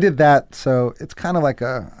 But I did that, so it's kind of like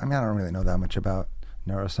I don't really know that much about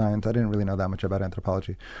neuroscience. I didn't really know that much about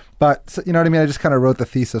anthropology. But, so, you know what I mean? I just kind of wrote the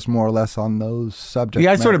thesis more or less on those subjects.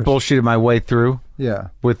 Yeah, I sort of bullshitted my way through. Yeah.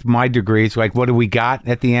 With my degrees. Like, what do we got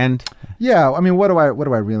at the end? Yeah, I mean, what do I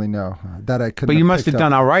really know that I couldn't? But you must have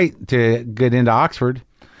done all right to get into Oxford.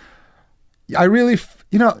 I really,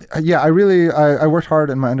 I worked hard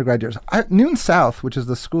in my undergrad years. Newton South, which is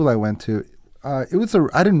the school I went to, I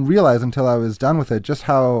didn't realize until I was done with it just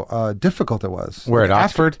how difficult it was. Where, at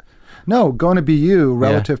Oxford? No, going to BU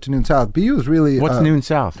relative to Newton South. BU is really... What's Newton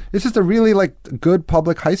South? It's just a really good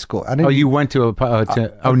public high school. You went to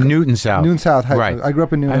Newton South. Newton South High right. School. I grew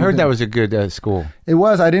up in Newton. I heard that was a good school. It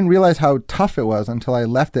was. I didn't realize how tough it was until I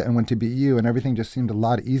left it and went to BU, and everything just seemed a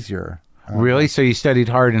lot easier. Really? So you studied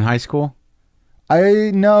hard in high school?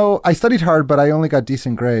 I studied hard, but I only got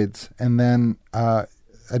decent grades. And then at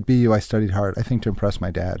BU, I studied hard, I think to impress my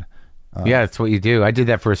dad. Yeah, that's what you do. I did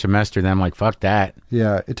that for a semester, then I'm like, fuck that.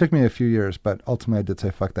 Yeah, it took me a few years, but ultimately I did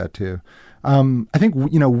say fuck that too. I think,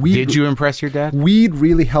 weed... Did you impress your dad? Weed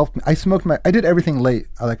really helped me. I did everything late.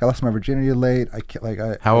 I lost my virginity late.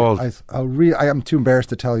 How old? I'm too embarrassed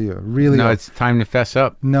to tell you. Really? No, it's time to fess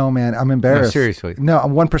up. No, man, I'm embarrassed. No, seriously. No,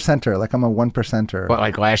 I'm 1%er. I'm a 1%er. What,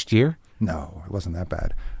 like last year? No, it wasn't that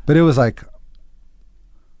bad. But it was like...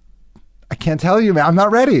 I can't tell you, man. I'm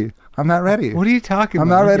not ready. What are you talking about? I'm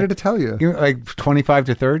not ready to tell you. You're like 25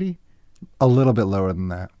 to 30? A little bit lower than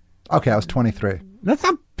that. Okay, I was 23. That's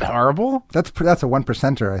not horrible. That's a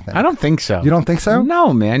 1%er, I think. I don't think so. You don't think so?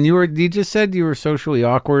 No, man. You just said you were socially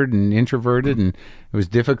awkward and introverted, and it was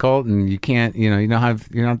difficult, and you can't. You're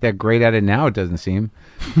not that great at it now. It doesn't seem.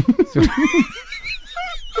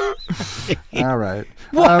 All right.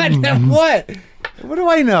 What? What do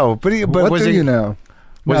I know? But what do you know?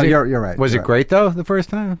 You're right. Was it great though the first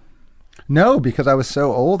time? No, because I was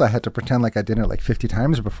so old, I had to pretend like I did it like 50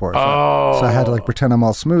 times before. So I had to pretend I'm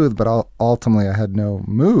all smooth, but ultimately I had no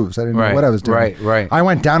moves. I didn't know what I was doing. Right. I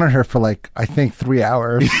went down on her for I think 3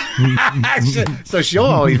 hours. So she'll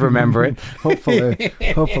always remember it. Hopefully.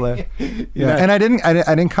 Yeah. And I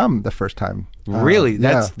didn't come the first time. Really?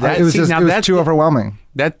 It was too overwhelming.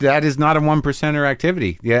 That is not a 1%er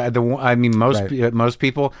activity. Yeah. Most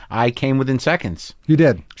people, I came within seconds. You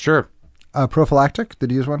did? Sure. Prophylactic?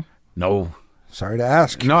 Did you use one? No. Sorry to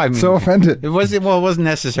ask. No, I'm so offended. It wasn't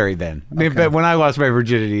necessary then. Okay. But when I lost my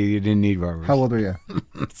virginity, you didn't need rubbers. How old were you?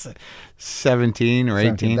 17 or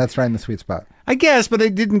 18. That's right in the sweet spot. I guess, but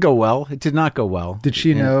it didn't go well. It did not go well. Did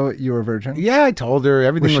she know you were a virgin? Yeah, I told her.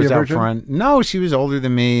 Everything was out virgin? front. No, she was older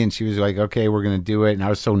than me, and she was like, okay, we're going to do it. And I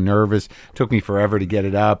was so nervous. It took me forever to get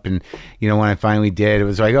it up. And, when I finally did, it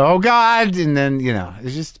was like, oh, God. And then, it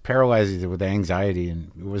was just paralyzing with anxiety. And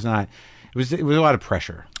it was not... It was a lot of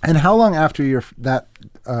pressure. And how long after that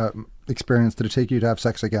experience did it take you to have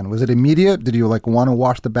sex again? Was it immediate? Did you want to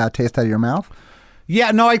wash the bad taste out of your mouth?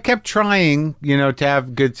 Yeah, no, I kept trying, to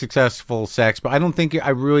have good, successful sex, but I don't think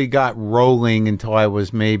I really got rolling until I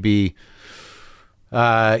was maybe,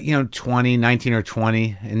 19 or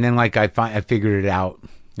 20. And then, I figured it out.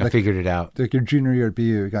 I figured it out. Like your junior year at BU,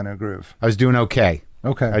 you got in a groove. I was doing okay.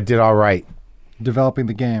 Okay. I did all right. Developing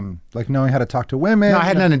the game, like knowing how to talk to women. No, I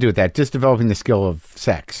had nothing to do with that. Just developing the skill of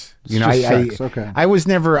sex. Sex. Okay. I was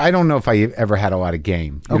never. I don't know if I ever had a lot of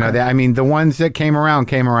game. The ones that came around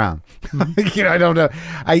came around. I don't know.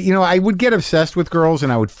 I would get obsessed with girls,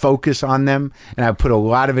 and I would focus on them, and I would put a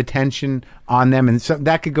lot of attention on them, and so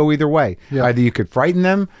that could go either way. Yeah. Either you could frighten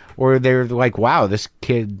them, or they're like, "Wow, this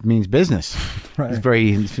kid means business." Right.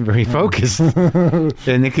 He's very focused,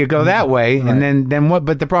 and it could go that way. Right. And then what?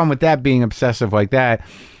 But the problem with that being obsessive like that.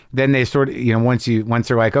 Then they sort of, once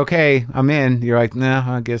they're like, okay, I'm in, you're like, no,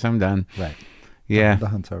 I guess I'm done. Right. Yeah. The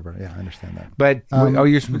hunt's over. Yeah, I understand that. But,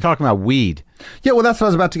 you're talking about weed. Yeah, well, that's what I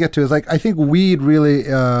was about to get to. Is I think weed really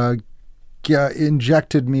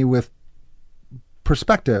injected me with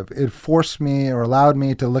perspective. It forced me or allowed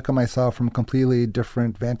me to look at myself from a completely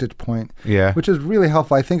different vantage point. Yeah. Which is really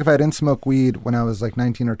helpful. I think if I didn't smoke weed when I was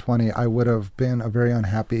 19 or 20, I would have been a very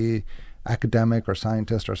unhappy academic or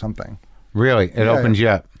scientist or something. Really? It opened you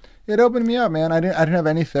up? It opened me up, man. I didn't have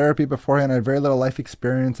any therapy beforehand. I had very little life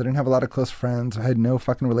experience. I didn't have a lot of close friends. I had no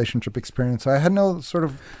fucking relationship experience. So I had no sort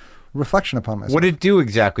of reflection upon myself. What did it do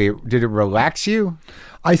exactly? Did it relax you?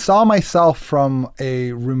 I saw myself from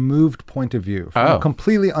a removed point of view, from a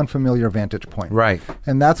completely unfamiliar vantage point. Right.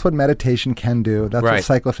 And that's what meditation can do. That's what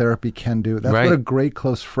psychotherapy can do. That's what a great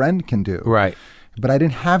close friend can do. Right. But I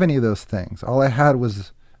didn't have any of those things. All I had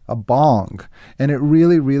was a bong, and it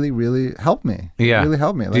really, really, really helped me. Yeah, it really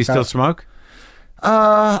helped me. Do you still smoke?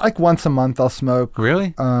 Once a month I'll smoke.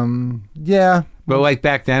 Really? Yeah. But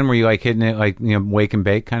back then, were you hitting it wake and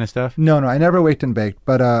bake kind of stuff? No, I never waked and baked,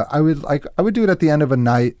 but I would do it at the end of a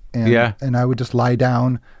night, and I would just lie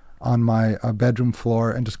down on my bedroom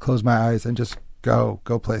floor and just close my eyes and just go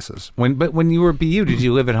places. But when you were at BU, did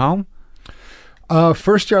you live at home?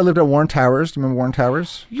 First year I lived at Warren Towers. Do you remember Warren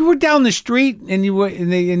Towers? You were down the street and you went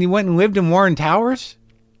and lived in Warren Towers?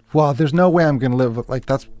 Well, there's no way I'm going to live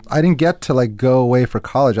that's. I didn't get to go away for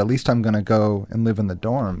college. At least I'm going to go and live in the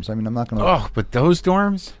dorms. I mean, I'm not going to. Oh, but those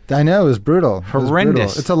dorms? I know, it was brutal.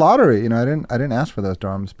 Horrendous. It's a lottery, I didn't ask for those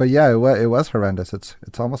dorms, but yeah, it was horrendous.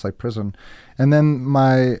 It's almost like prison. And then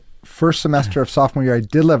my first semester of sophomore year, I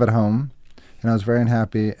did live at home, and I was very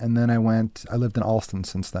unhappy. And then I lived in Alston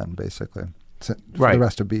since then, basically. For the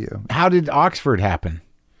rest of BU. How did Oxford happen?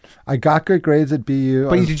 I got good grades at BU.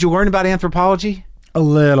 But did you learn about anthropology? A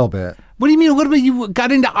little bit. What do you mean a little bit? You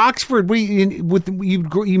got into Oxford.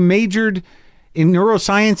 You majored in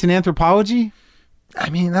neuroscience and anthropology? I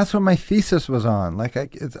mean, that's what my thesis was on.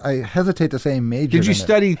 I hesitate to say major. Did you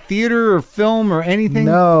study theater or film or anything?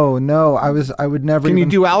 No. I would never. Can you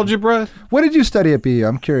do algebra? What did you study at BU?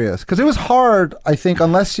 I'm curious because it was hard. I think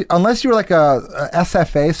unless you were like a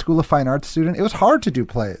SFA, School of Fine Arts student, it was hard to do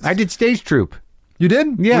plays. I did stage troupe. You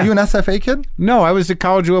did? Yeah. Were you an SFA kid? No, I was at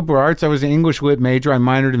College of Liberal Arts. I was an English lit major. I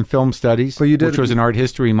minored in film studies, which was an art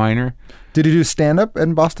history minor. Did you do stand-up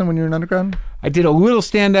in Boston when you were in undergrad? I did a little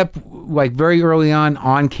stand-up very early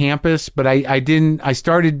on campus, but I didn't. I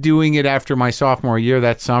started doing it after my sophomore year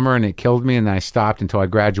that summer, and it killed me, and then I stopped until I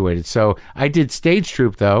graduated. So I did stage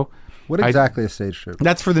troupe, though. What exactly is stage troupe?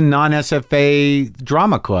 That's for the non-SFA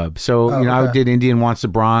drama club. So, I did Indian Wants the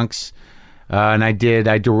Bronx. And I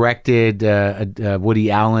directed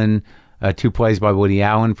Woody Allen, 2 plays by Woody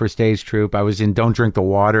Allen for stage troupe. I was in Don't Drink the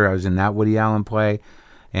Water. I was in that Woody Allen play.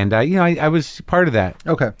 And, I was part of that.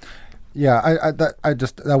 Okay. Yeah,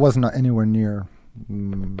 that wasn't anywhere near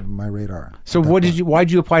my radar. So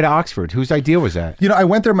why'd you apply to Oxford? Whose idea was that? I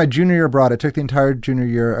went there my junior year abroad. I took the entire junior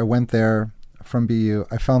year. I went there from BU.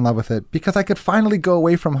 I fell in love with it because I could finally go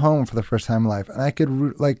away from home for the first time in life. And I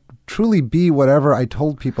could truly be whatever I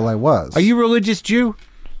told people I was. Are you a religious Jew?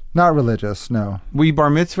 Not religious, no. Were you bar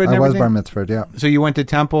mitzvahed and everything? I was bar mitzvahed, yeah. So you went to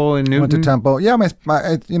temple in Newton? Went to temple. Yeah,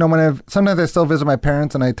 sometimes I still visit my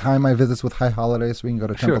parents and I time my visits with high holidays so we can go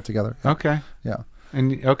to temple together. Yeah. Okay. Yeah.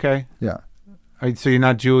 And okay. Yeah. So you're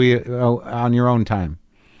not Jewy on your own time?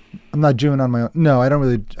 I'm not Jewing on my own. No, I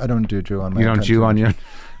don't do Jew on my own time. You don't Jew on your own?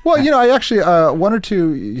 Well, I actually, 1 or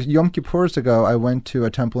 2 Yom Kippurs ago, I went to a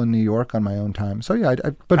temple in New York on my own time. So, yeah,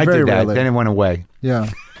 but I very did that. rarely. Then it went away. Yeah.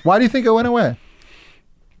 Why do you think it went away?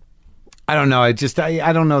 I don't know. I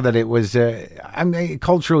don't know that it was, I'm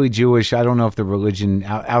culturally Jewish. I don't know if the religion,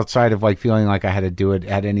 outside of feeling like I had to do it,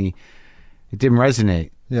 it didn't resonate.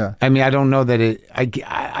 Yeah. I mean, I don't know that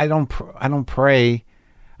I don't pray.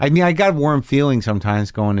 I mean, I got warm feelings sometimes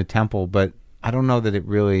going to temple, but I don't know that it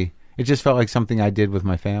really... It just felt like something I did with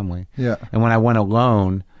my family. Yeah. And when I went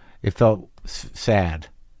alone, it felt sad.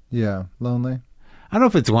 Yeah. Lonely. I don't know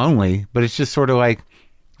if it's lonely, but it's just sort of like,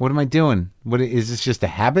 what am I doing? What is this just a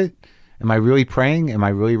habit? Am I really praying? Am I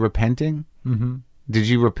really repenting? Mm-hmm. Did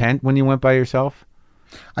you repent when you went by yourself?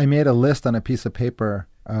 I made a list on a piece of paper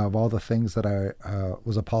of all the things that I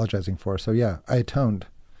was apologizing for. So yeah, I atoned.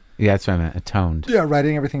 Yeah, that's what I meant. Atoned. Yeah,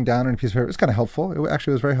 writing everything down on a piece of paper. It was kind of helpful. It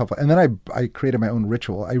actually was very helpful. And then I created my own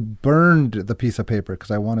ritual. I burned the piece of paper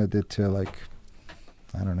because I wanted it to, like,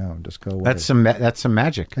 I don't know, just go away. That's some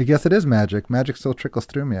magic. I guess it is magic. Magic still trickles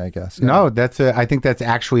through me, I guess. Yeah. No, I think that's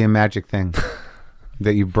actually a magic thing.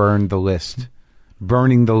 That you burned the list.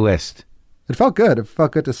 Burning the list. It felt good. It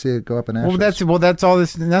felt good to see it go up in ashes. That's all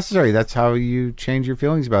that's necessary. That's how you change your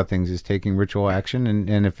feelings about things, is taking ritual action.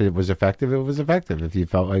 And if it was effective, it was effective. If you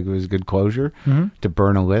felt like it was good closure to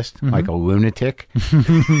burn a list like a lunatic.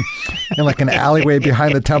 In like an alleyway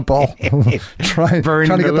behind the temple. trying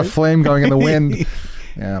to get the flame going in the wind.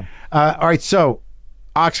 Yeah. All right. So,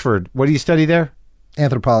 Oxford, what do you study there?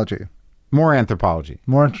 Anthropology. More anthropology.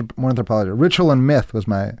 More anthropology. Ritual and myth was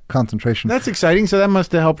my concentration. That's exciting. So that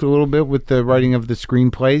must have helped a little bit with the writing of the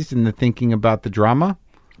screenplays and the thinking about the drama.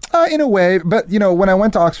 In a way, but when I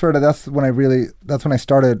went to Oxford, that's when I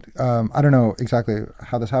started. I don't know exactly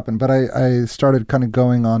how this happened, but I started kind of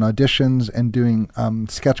going on auditions and doing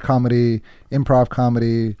sketch comedy, improv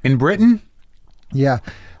comedy in Britain. Yeah,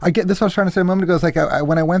 I get this. What I was trying to say a moment ago. It's like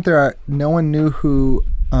when I went there, no one knew who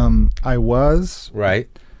I was. Right.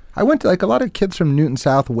 I went to, like, a lot of kids from Newton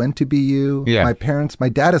South went to BU. Yeah. My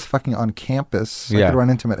dad is fucking on campus. So I could run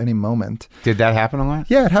into him at any moment. Did that happen a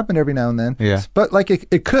lot? Yeah, it happened every now and then. Yeah. But, like,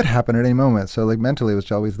 it could happen at any moment. So, like, mentally it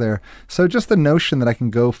was always there. So just the notion that I can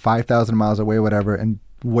go 5,000 miles away, whatever, and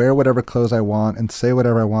wear whatever clothes I want and say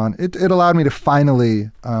whatever I want, it allowed me to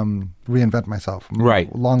finally reinvent myself.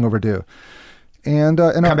 Right. Long overdue. And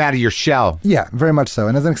come out of your shell. Yeah, very much so.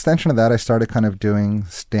 And as an extension of that, I started kind of doing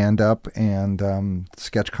stand-up and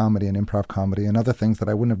sketch comedy and improv comedy and other things that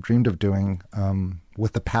I wouldn't have dreamed of doing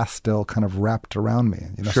with the past still kind of wrapped around me,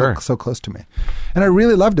 Sure. so close to me. And I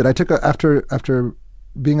really loved it. I took after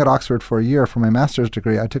being at Oxford for a year for my master's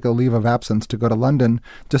degree, I took a leave of absence to go to London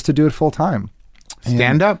just to do it full time.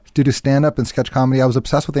 Stand-up? To do stand-up and sketch comedy. I was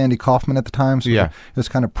obsessed with Andy Kaufman at the time. So yeah. It was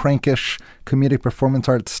kind of prankish, comedic performance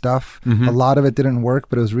art stuff. Mm-hmm. A lot of it didn't work,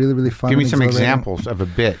 but it was really, really fun. Give me some examples of a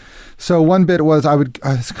bit. So one bit was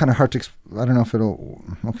it's kind of hard to, I don't know if it'll,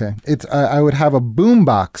 okay. I would have a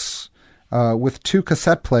boombox with 2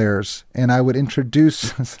 cassette players, and I would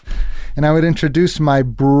introduce my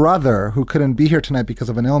brother, who couldn't be here tonight because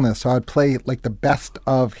of an illness. So I'd play like the best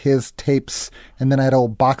of his tapes, and then I had a whole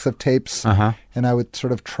box of tapes, and I would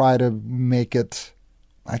sort of try to make it.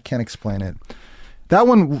 I can't explain it. That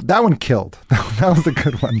one killed. That was a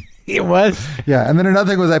good one. It was. Yeah, and then another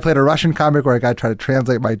thing was I played a Russian comic where a guy tried to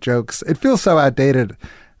translate my jokes. It feels so outdated.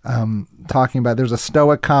 Talking about, there's a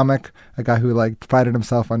Stoic comic, a guy who like prided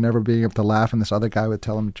himself on never being able to laugh, and this other guy would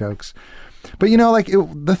tell him jokes. But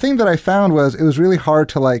the thing that I found was it was really hard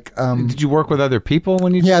to like. Did you work with other people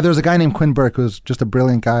when you? Yeah, there was a guy named Quinn Burke who was just a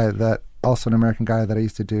brilliant guy, also an American guy that I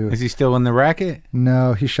used to do. Is he still in the racket?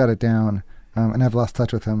 No, he shut it down, and I've lost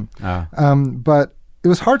touch with him. Oh. But it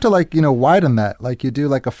was hard to like widen that. Like you do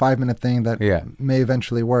like a 5-minute thing that may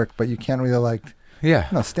eventually work, but you can't really like.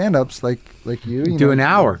 Yeah. Stand-ups like you do an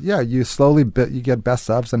hour. Yeah, you slowly you get best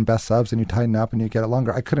subs, and you tighten up and you get it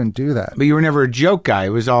longer. I couldn't do that. But you were never a joke guy. It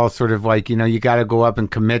was all sort of like, you got to go up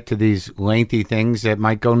and commit to these lengthy things that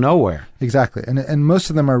might go nowhere. Exactly. And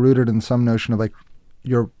most of them are rooted in some notion of like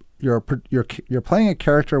you're playing a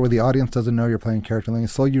character where the audience doesn't know you're playing a character. And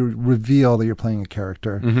so you reveal that you're playing a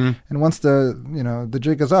character. Mm-hmm. And once the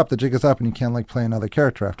jig is up, and you can't like play another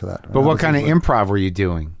character after that. But what kind of improv were you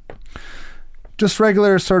doing? Just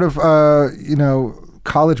regular sort of,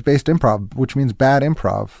 college-based improv, which means bad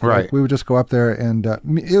improv. Right. Like we would just go up there and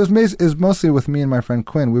it was mostly with me and my friend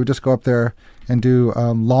Quinn. We would just go up there and do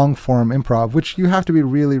long-form improv, which you have to be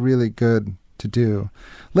really, really good to do.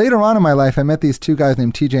 Later on in my life, I met these 2 guys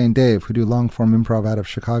named TJ and Dave who do long-form improv out of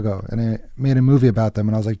Chicago, and I made a movie about them,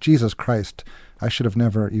 and I was like, Jesus Christ, I should have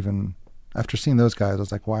never even... After seeing those guys, I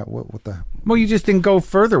was like, "Why? What the?" Well, you just didn't go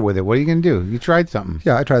further with it. What are you going to do? You tried something.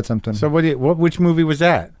 Yeah, I tried something. So which movie was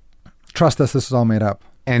that? Trust us, this is all made up.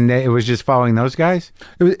 And it was just following those guys?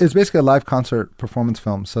 It's basically a live concert performance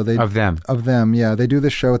film. So Of them, yeah. They do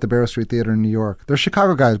this show at the Barrow Street Theater in New York. They're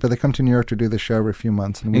Chicago guys, but they come to New York to do this show every few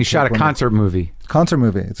months. And you shot a concert movie. Concert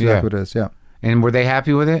movie. It's exactly what it is, yeah. And were they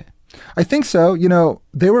happy with it? I think so.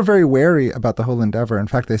 They were very wary about the whole endeavor. In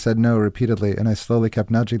fact, they said no repeatedly, and I slowly kept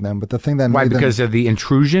nudging them. But the thing that Why? Because of the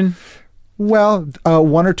intrusion? Well,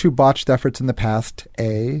 one or two botched efforts in the past,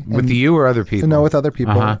 With you or other people? No, with other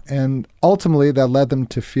people. Uh-huh. And ultimately that led them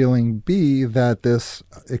to feeling, B, that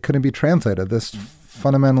it couldn't be translated. This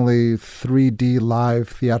fundamentally 3D live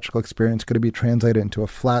theatrical experience couldn't be translated into a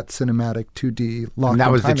flat cinematic 2D locked. And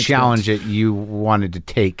that was the challenge that you wanted to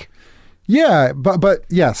take. Yeah, but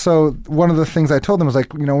yeah, so one of the things I told them was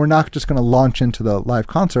like, we're not just going to launch into the live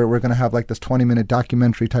concert. We're going to have like this 20-minute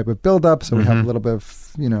documentary type of build-up. So we have a little bit of,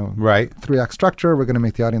 Right. 3-act structure. We're going to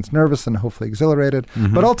make the audience nervous and hopefully exhilarated.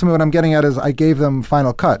 Mm-hmm. But ultimately what I'm getting at is I gave them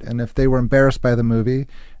final cut. And if they were embarrassed by the movie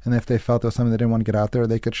and if they felt there was something they didn't want to get out there,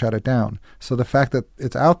 they could shut it down. So the fact that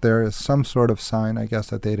it's out there is some sort of sign, I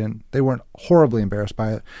guess, that they weren't horribly embarrassed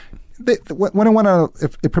by it. When it went out,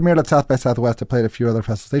 it premiered at South by Southwest, it played a few other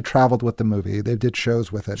festivals. They traveled with the movie. They did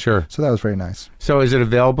shows with it. Sure. So that was very nice. So is it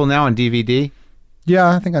available now on DVD? Yeah,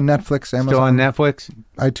 I think on Netflix, Amazon. Still on Netflix?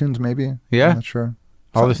 iTunes, maybe. Yeah? I'm not sure.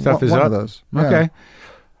 All the stuff is one up? Of those. Yeah. Okay.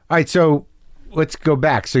 All right, so let's go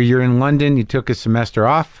back. So you're in London. You took a semester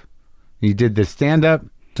off. You did the stand-up.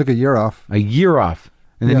 Took a year off. A year off.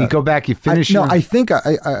 And then Yeah. you go back, you finish I think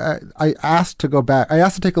I asked to go back. I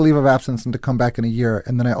asked to take a leave of absence and to come back in a year,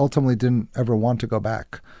 and then I ultimately didn't ever want to go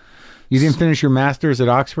back. You didn't finish your master's at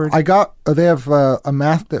Oxford? They have a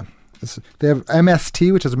master. They have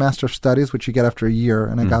MST, which is a Master of Studies, which you get after a year,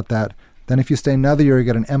 and I got that. Then if you stay another year, you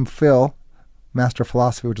get an MPhil, Master of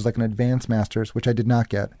Philosophy, which is like an advanced master's, which I did not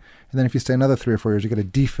get. And then if you stay another 3 or 4 years, you get a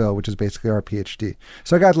DPhil, which is basically our PhD.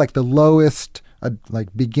 So I got like the lowest,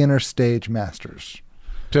 like beginner stage master's.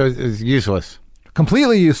 So it's useless.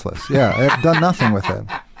 Completely useless. Yeah, I've done nothing with it.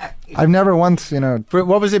 I've never once,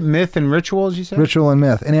 What was it, myth and rituals, you said? ritual and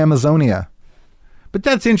myth in Amazonia. But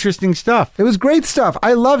that's interesting stuff. It was great stuff.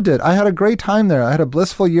 I loved it. I had a great time there. I had a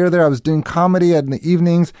blissful year there. I was doing comedy in the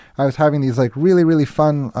evenings. I was having these like really, really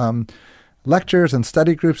fun lectures and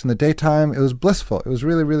study groups in the daytime. It was blissful. It was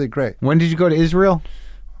really, really great. When did you go to Israel?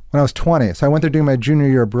 When I was 20. So I went there doing my junior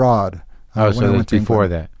year abroad. Oh, so when I that's went to before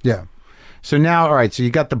England. that. Yeah. So now, all right, so you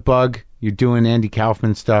got the bug. You're doing Andy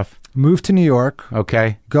Kaufman stuff. Moved to New York.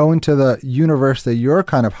 Okay. Go into the universe that you're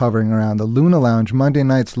kind of hovering around, the Luna Lounge, Monday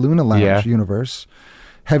night's Luna Lounge Yeah. universe.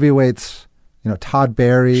 Heavyweights, Todd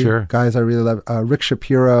Barry, Sure. guys I really love, Rick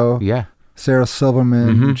Shapiro, Yeah. Sarah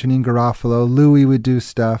Silverman, Janine Garofalo, Louis would do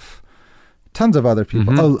stuff. Tons of other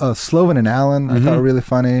people. Sloven and Allen, I thought were really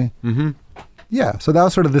funny. Mm-hmm. Yeah, so that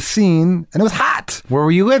was sort of the scene, and it was hot. Where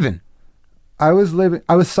were you living? I was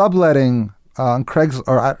subletting on Craigslist,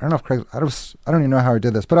 or I don't know if Craigslist, I don't even know how I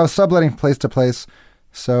did this, but I was subletting place to place.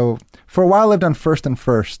 So for a while I lived on First and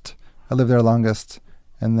First. I lived there longest.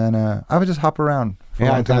 And then I would just hop around for a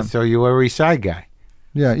long time. So you were a East Side guy.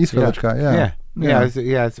 Yeah, East Village guy, yeah.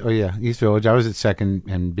 East Village. I was at Second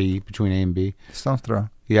and B, between A and B. Stone's Throw.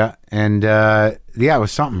 Yeah, and it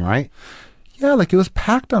was something, right? Yeah, like it was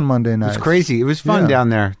packed on Monday It nights. was crazy. It was fun Yeah. down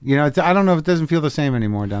there. I don't know if it doesn't feel the same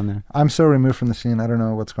anymore down there. I'm so removed from the scene. I don't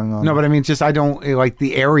know what's going on. No, but I mean, just I don't like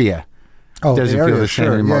the area. Doesn't area, feel the same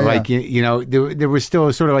sure. anymore. Yeah, Like there was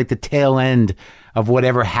still sort of like the tail end of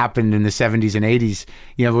whatever happened in the 70s and 80s.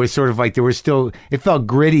 It was sort of like there was still. It felt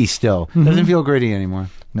gritty still. Doesn't feel gritty anymore.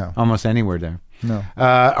 No. Almost anywhere there. No.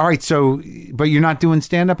 All right. So, but you're not doing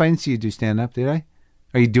stand up. I didn't see you do stand up, did I?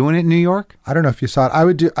 Are you doing it in New York? I don't know if you saw it. I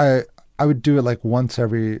would do it like once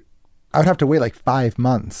every. I would have to wait like 5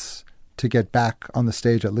 months to get back on the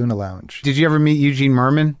stage at Luna Lounge. Did you ever meet Eugene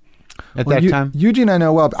Merman at that time? Eugene, I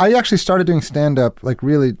know well. I actually started doing stand up, like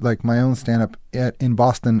really, like my own stand up in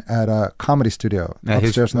Boston at a comedy studio At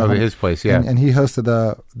upstairs in the his place, yeah. and he hosted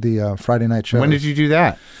the Friday night show. When did you do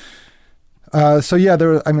that? So yeah,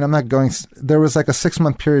 I'm not going. There was like a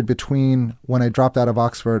 6-month period between when I dropped out of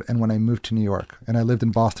Oxford and when I moved to New York, and I lived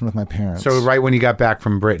in Boston with my parents. So right when you got back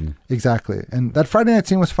from Britain. Exactly, and that Friday night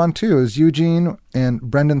scene was fun too. It was Eugene and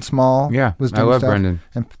Brendan Small. Yeah, was I doing love stuff, Brendan.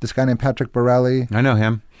 and this guy named Patrick Borelli, I know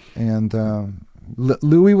him. and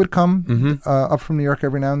Louis would come up from New York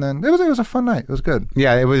every now and then. It was a fun night. It was good.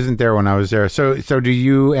 Yeah, it wasn't there when I was there. So do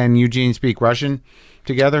you and Eugene speak Russian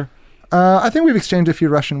together? I think we've exchanged a few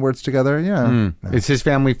Russian words together. Yeah. No. Is his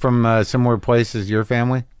family from similar place as your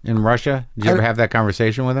family in Russia? Did you ever have that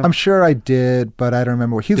conversation with him? I'm sure I did, but I don't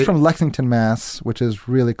remember. He's from Lexington, Mass, which is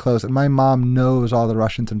really close. And my mom knows all the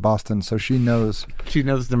Russians in Boston, so she knows. She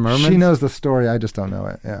knows the Mermans? She knows the story. I just don't know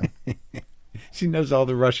it. Yeah. She knows all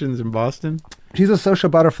the Russians in Boston? She's a social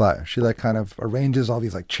butterfly. She like kind of arranges all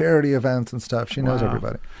these like charity events and stuff. She knows Wow.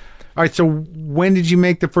 everybody. All right, so when did you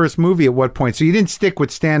make the first movie? At what point? So you didn't stick with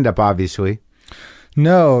stand-up, obviously.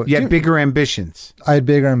 No. You had bigger ambitions. I had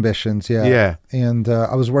bigger ambitions, yeah. Yeah. And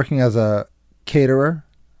I was working as a caterer.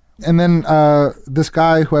 And then this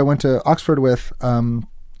guy who I went to Oxford with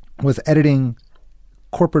was editing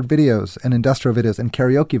corporate videos and industrial videos and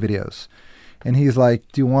karaoke videos. And he's like,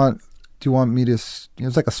 do you want me to, it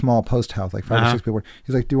was like a small post house, like 5 or 6 people.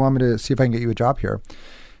 He's like, do you want me to see if I can get you a job here?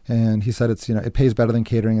 And he said it's, it pays better than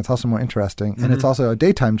catering. It's also more interesting. And it's also a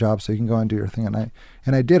daytime job, so you can go and do your thing at night.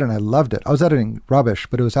 And I did, and I loved it. I was editing rubbish,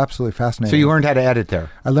 but it was absolutely fascinating. So you learned how to edit there?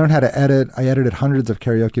 I learned how to edit. I edited hundreds of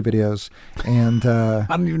karaoke videos. And I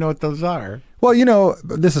don't even know what those are. well,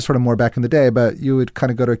 this is sort of more back in the day, but you would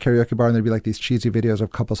kind of go to a karaoke bar and there'd be like these cheesy videos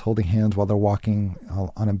of couples holding hands while they're walking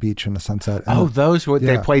on a beach in the sunset. And those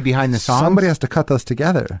they play behind the songs? Somebody has to cut those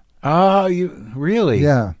together. Oh, you really?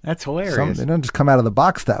 Yeah. That's hilarious. They don't just come out of the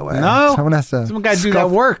box that way. No. Someone has to. Someone got to do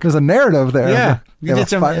that work. There's a narrative there. Yeah. You They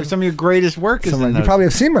did have a some of your greatest work. you probably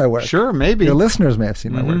have seen my work. Sure, maybe. Your listeners may have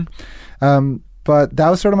seen my work. But that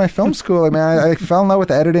was sort of my film school. I mean, I fell in love with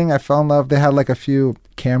editing. I fell in love. They had like a few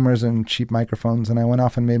cameras and cheap microphones, and I went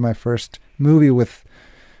off and made my first movie with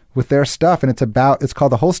their stuff. And it's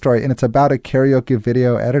called The Whole Story, and it's about a karaoke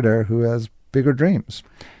video editor who has bigger dreams.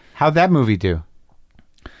 How'd that movie do?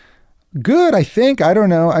 Good, I think. I don't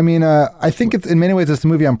know. I mean, I think it's in many ways it's the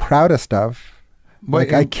movie I'm proudest of.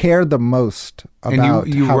 Like I cared the most about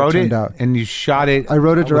and you how wrote it turned out. And you shot it. I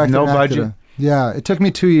wrote it, directed, with no and acted budget. it. Yeah, it took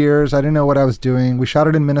me 2 years. I didn't know what I was doing. We shot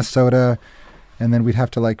it in Minnesota, and then we'd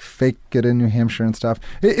have to like fake it in New Hampshire and stuff.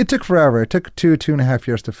 It took forever. It took 2.5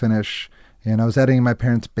 years to finish. And I was editing in my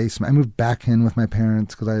parents' basement. I moved back in with my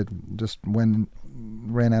parents because I just ran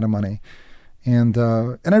out of money, and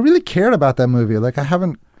I really cared about that movie. Like I've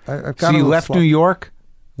got. So you left New York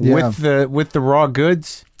Yeah. with the raw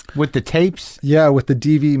goods, with the tapes. Yeah, with the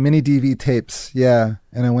mini DV tapes. Yeah,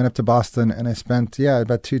 and I went up to Boston and I spent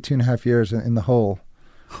about 2.5 years in the hole,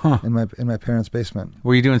 in my parents' basement.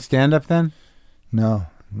 Were you doing stand up then? No.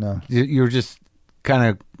 You were just kind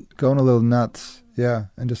of Going a little nuts. Yeah,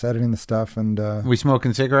 and just editing the stuff and. Were you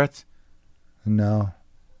smoking cigarettes? No.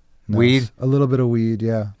 Weed? A little bit of weed.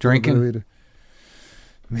 Yeah. Drinking? A little bit of weed.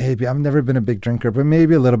 Maybe. I've never been a big drinker, but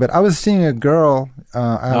maybe a little bit. I was seeing a girl.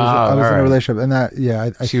 I was in a relationship, and that.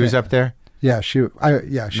 Yeah, she was up there. Yeah, she was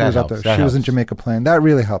up there. That She was in helps. Jamaica playing. That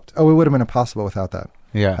really helped. Oh, it would have been impossible without that.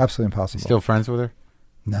 Yeah, Absolutely impossible. Still friends with her?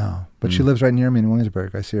 No, but she lives right near me in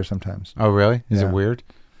Williamsburg. I see her sometimes. Oh, really? Is it Yeah. weird?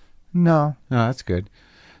 No. No, that's good.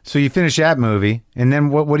 So you finish that movie, and then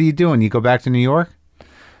what are you doing? You go back to New York?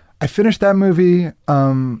 I finished that movie.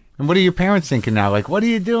 And what are your parents thinking now? Like, what are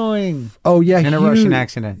you doing? Oh, yeah. In a Russian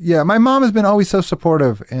accent. Yeah, my mom has been always so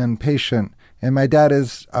supportive and patient. And my dad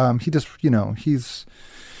is, he's,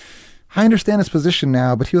 I understand his position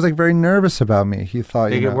now, but he was like very nervous about me. He thought,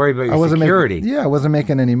 They get worried about your I wasn't security. I wasn't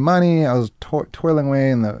making any money. I was toiling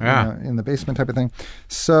away in the in the basement type of thing.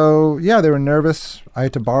 So yeah, they were nervous. I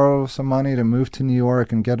had to borrow some money to move to New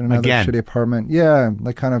York and get another Again. shitty apartment. Yeah,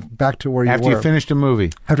 like kind of back to where After you were. you finished a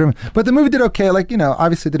movie. But the movie did okay. Like,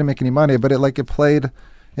 obviously it didn't make any money, but it played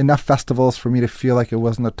enough festivals for me to feel like it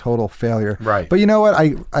wasn't a total failure. Right. But you know what?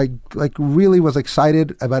 I like really was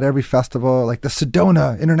excited about every festival, like the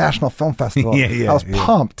Sedona International Film Festival. I was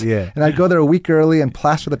pumped. Yeah. And I'd go there a week early and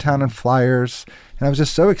plaster the town in flyers. And I was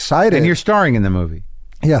just so excited. And you're starring in the movie.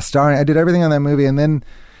 Yeah, starring. I did everything on that movie. And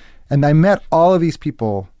I met all of these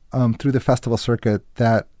people through the festival circuit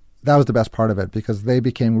that was the best part of it because they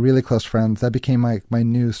became really close friends. That became my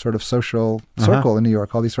new sort of social circle in New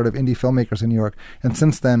York, all these sort of indie filmmakers in New York. And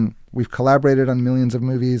since then, we've collaborated on millions of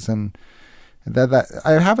movies, and that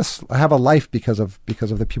I have a life because of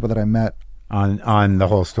the people that I met On the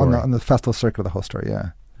whole story. on the festival circuit of The Whole Story.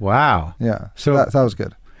 Yeah, Wow. yeah. So- So that was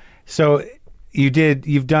good. So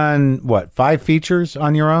you've done what, 5 features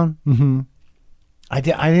on your own? Mm-hmm. I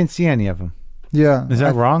didn't see any of them. Yeah. Is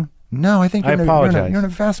that wrong? No, I think I apologize. You're in a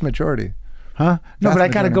vast majority. Huh? No, Vast but I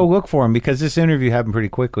got to majority. go look for him because this interview happened pretty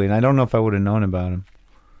quickly, and I don't know if I would have known about him.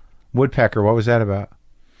 Woodpecker, what was that about?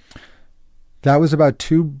 That was about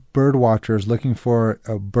 2 bird watchers looking for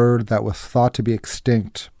a bird that was thought to be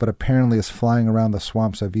extinct, but apparently is flying around the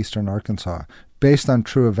swamps of eastern Arkansas, based on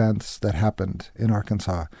true events that happened in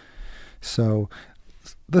Arkansas. So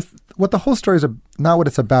what the whole story is not what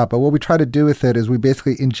it's about, but what we try to do with it is we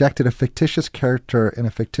basically injected a fictitious character and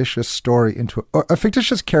a fictitious story into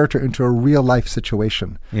a real life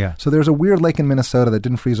situation. Yeah. So there's a weird lake in Minnesota that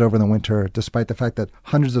didn't freeze over in the winter, despite the fact that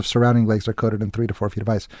hundreds of surrounding lakes are coated in 3 to 4 feet of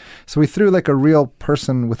ice. So we threw like a real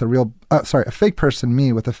person with a fake person,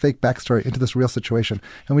 me, with a fake backstory into this real situation.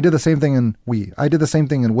 And we did the same thing I did the same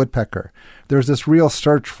thing in Woodpecker. There's this real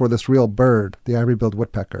search for this real bird, the ivory-billed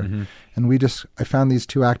woodpecker. Mm-hmm. And I found these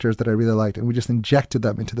 2 actors that I really liked, and we just injected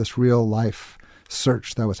them into this real life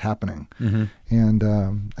search that was happening. Mm-hmm. And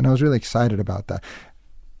I was really excited about that.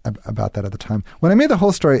 about that at the time. When I made the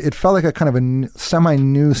whole story, it felt like a kind of a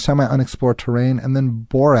semi-new, semi-unexplored terrain, and then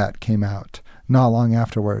Borat came out not long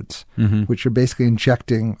afterwards, which you're basically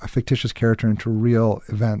injecting a fictitious character into real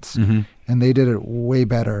events. And they did it way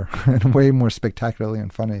better and way more spectacularly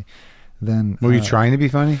and funny than... Were you trying to be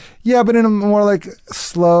funny? Yeah, but in a more like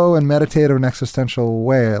slow and meditative and existential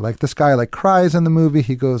way. Like this guy like cries in the movie.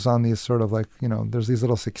 He goes on these sort of like, there's these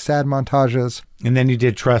little like, sad montages. And then you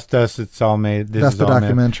did Trust Us, It's All Made. That's the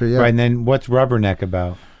documentary, yeah. Right, and then what's Rubberneck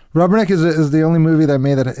about? Rubberneck is the only movie that I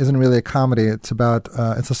made that isn't really a comedy. It's about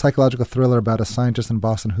it's a psychological thriller about a scientist in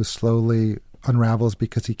Boston who slowly unravels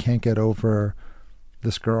because he can't get over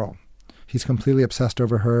this girl. He's completely obsessed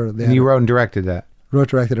over her. And you wrote and directed that? Wrote,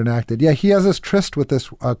 directed, and acted. Yeah, he has this tryst with this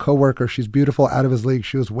coworker. She's beautiful, out of his league.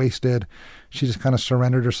 She was wasted. She just kind of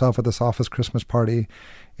surrendered herself at this office Christmas party.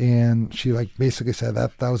 And she like basically said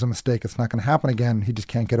that was a mistake. It's not going to happen again. He just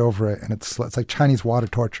can't get over it. And it's like Chinese water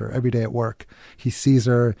torture every day at work. He sees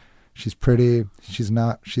her. She's pretty. She's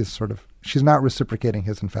not reciprocating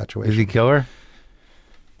his infatuation. Does he kill her?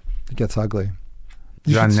 It gets ugly.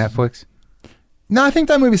 Is it on Netflix? No, I think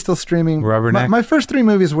that movie's still streaming. Rubberneck? My first 3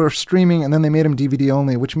 movies were streaming, and then they made them DVD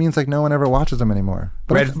only, which means like no one ever watches them anymore.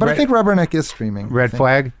 But I think Rubberneck is streaming. Red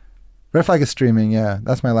Flag? Red Flag is streaming, yeah.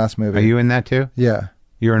 That's my last movie. Are you in that too? Yeah.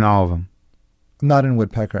 You're in all of them? I'm not in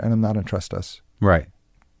Woodpecker, and I'm not in Trust Us. Right.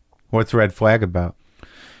 What's Red Flag about?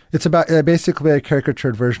 It's about basically a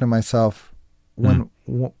caricatured version of myself. When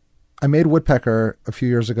I made Woodpecker a few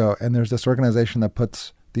years ago, and there's this organization that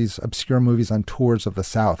puts these obscure movies on tours of the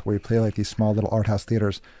South where you play like these small little art house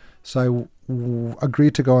theaters. So I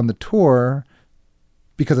agreed to go on the tour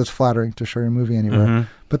because it's flattering to show your movie anywhere.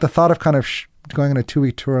 But the thought of kind of going on a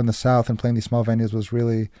 2-week tour in the South and playing these small venues was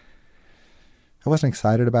really, I wasn't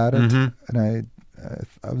excited about it. And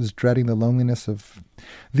I was dreading the loneliness of,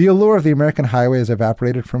 the allure of the American highway has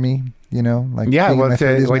evaporated for me, like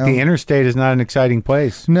the interstate is not an exciting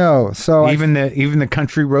place. No. So even the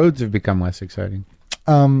country roads have become less exciting.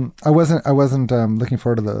 I wasn't looking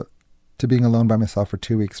forward to being alone by myself for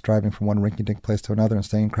 2 weeks, driving from one rinky-dink place to another and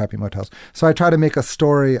staying in crappy motels. So I tried to make a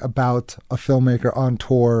story about a filmmaker on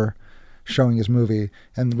tour showing his movie,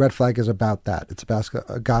 and Red Flag is about that. It's about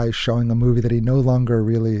a guy showing a movie that he no longer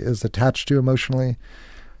really is attached to emotionally.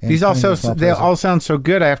 They all sound so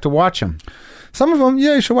good. I have to watch them. Some of them,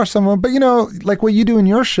 yeah, you should watch some of them. But, like what you do in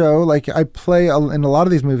your show, like I play in a lot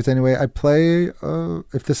of these movies anyway, I play,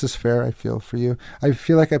 if this is fair, I feel for you, I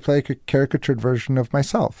feel like I play a caricatured version of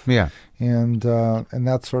myself. Yeah. And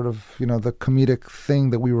that's sort of, the comedic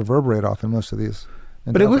thing that we reverberate off in most of these.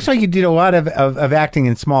 But it looks like you did a lot of acting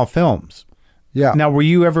in small films. Yeah. Now, are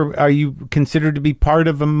you considered to be part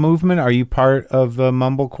of a movement? Are you part of a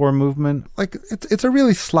mumblecore movement? Like, it's a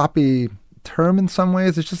really sloppy term in some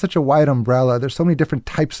ways. It's just such a wide umbrella. There's so many different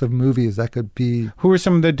types of movies that could be. Who are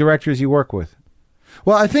some of the directors you work with?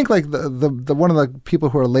 Well, I think like the one of the people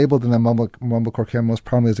who are labeled in the mumblecore camp most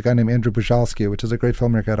prominently is a guy named Andrew Bujalski, which is a great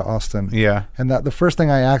filmmaker out of Austin. Yeah. And that the first thing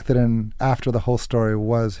I acted in after the whole story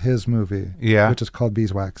was his movie. Yeah. Which is called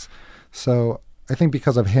Beeswax. So I think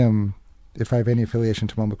because of him, if I have any affiliation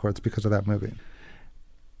to mumblecore, it's because of that movie.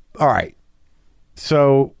 All right.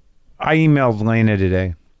 So I emailed Lena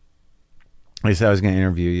today. I said I was going to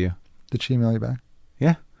interview you. Did she email you back?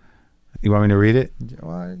 Yeah. You want me to read it?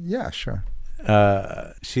 Well, yeah, sure.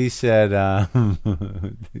 She said,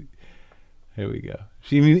 here we go.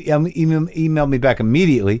 She emailed me back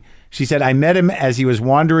immediately. She said, I met him as he was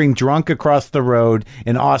wandering drunk across the road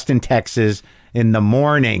in Austin, Texas in the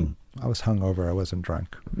morning. I was hungover. I wasn't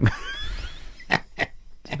drunk.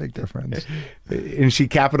 It's a big difference. And she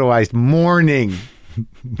capitalized morning.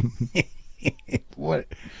 What?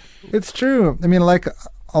 It's true. I mean, like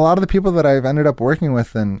a lot of the people that I've ended up working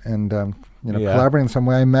with and collaborating in some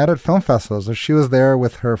way, I met at film festivals. So she was there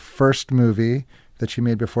with her first movie that she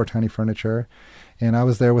made before Tiny Furniture. And I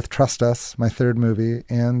was there with Trust Us, my third movie.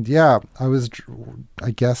 And yeah, I was,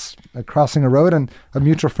 I guess, crossing a road, and a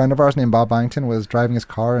mutual friend of ours named Bob Byington was driving his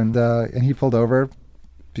car, and he pulled over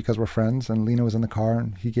because we're friends, and Lena was in the car,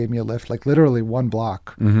 and he gave me a lift, like literally 1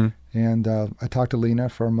 block. Mm-hmm. And I talked to Lena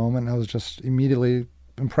for a moment, and I was just immediately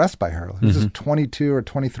impressed by her. This is a 22 or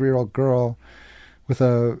 23-year-old girl with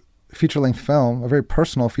a feature-length film, a very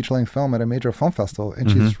personal feature-length film at a major film festival,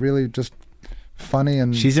 and she's really just funny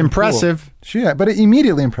and she's impressive. Cool. But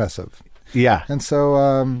immediately impressive. Yeah. And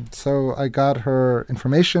so so I got her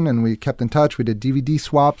information, and we kept in touch. We did DVD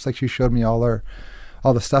swaps. Like, she showed me all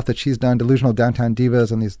the stuff that she's done, Delusional Downtown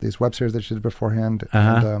Divas, and these web series that she did beforehand.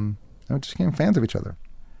 And we just became fans of each other.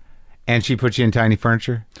 And she put you in Tiny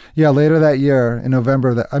Furniture? Yeah, later that year in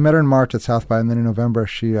November. I met her in March at South by, and then in November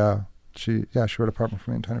she She wrote a part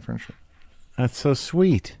for me in Tiny Furniture. That's so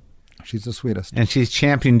sweet. She's the sweetest. And she's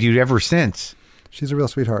championed you ever since. She's a real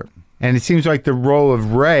sweetheart. And it seems like the role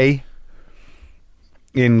of Ray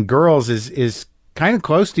in Girls is kind of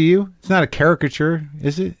close to you. It's not a caricature,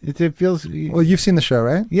 is it? It feels... Well, you've seen the show,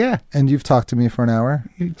 right? Yeah. And you've talked to me for an hour.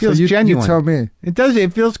 It feels so genuine. You tell me. It does.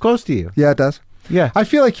 It feels close to you. Yeah, it does. Yeah. I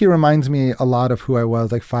feel like he reminds me a lot of who I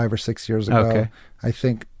was like 5 or 6 years ago. Okay. I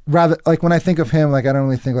think rather like when I think of him, like I don't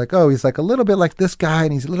really think like, oh, he's like a little bit like this guy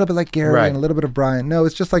and he's a little bit like Gary Right. and a little bit of Brian. No,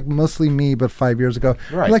 it's just like mostly me, but 5 years ago.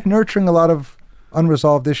 Right. Like nurturing a lot of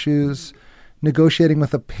unresolved issues, negotiating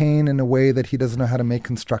with a pain in a way that he doesn't know how to make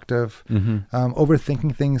constructive,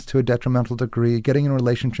 overthinking things to a detrimental degree, getting in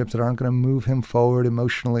relationships that aren't going to move him forward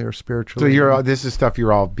emotionally or spiritually. So this is stuff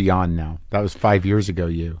you're all beyond now. That was 5 years ago,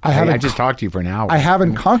 you. I just talked to you for an hour. I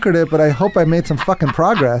haven't conquered it, but I hope I made some fucking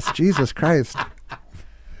progress. Jesus Christ.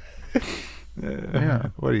 Yeah.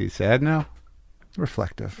 What are you, sad now?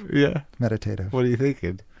 Reflective, Yeah. meditative. What are you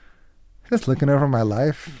thinking? Just looking over my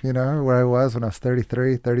life, where I was when I was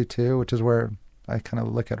 33, 32, which is where I kind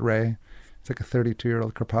of look at Ray. It's like a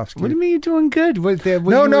 32-year-old Karpovsky. What do you mean you're doing good? No,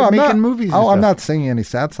 I'm I'm making not. movies. Oh, I'm not singing any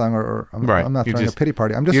sad song or I'm not You're throwing just- a pity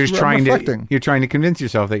party. I'm just, You're trying reflecting. You're trying to convince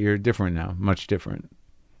yourself that you're different now, much different.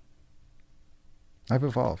 I've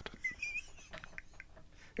evolved.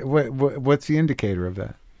 What's the indicator of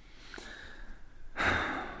that?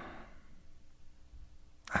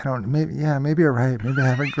 I don't. Maybe you're right. Maybe I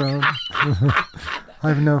haven't grown. I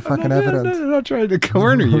have no fucking evidence. I'm not trying to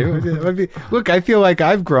corner you. Look, I feel like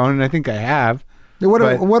I've grown, and I think I have. What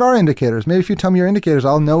but- are indicators? Maybe if you tell me your indicators,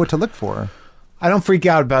 I'll know what to look for. I don't freak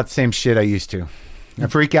out about the same shit I used to. I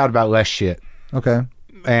freak out about less shit. Okay.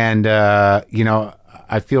 And,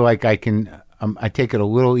 I feel like I can, I take it a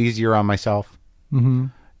little easier on myself. Mm-hmm.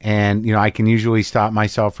 And, I can usually stop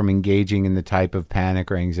myself from engaging in the type of panic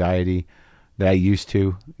or anxiety that I used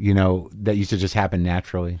to, that used to just happen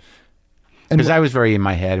naturally. Because I was very in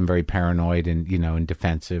my head and very paranoid and, and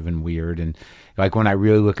defensive and weird. And like when I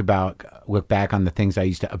really look back on the things I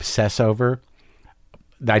used to obsess over,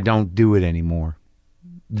 I don't do it anymore.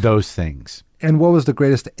 Those things. And what was the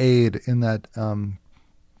greatest aid in that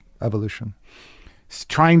evolution?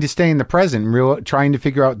 Trying to stay in the present, trying to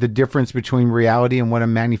figure out the difference between reality and what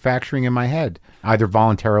I'm manufacturing in my head, either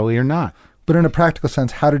voluntarily or not. But in a practical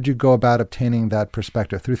sense, how did you go about obtaining that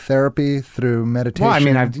perspective? Through therapy, through meditation?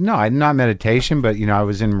 Well, I mean, not meditation, but I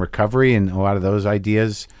was in recovery, and a lot of those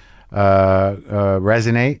ideas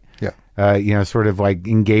resonate. Yeah. Sort of like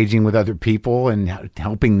engaging with other people and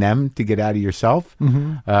helping them to get out of yourself.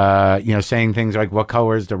 Mm-hmm. Saying things like, "What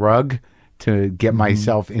color is the rug?" to get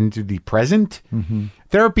myself into the present. Mm-hmm.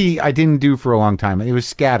 Therapy I didn't do for a long time. It was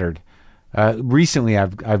scattered. Recently,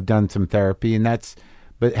 I've done some therapy, and that's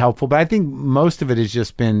helpful. But I think most of it has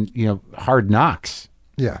just been hard knocks.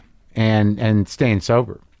 Yeah. And staying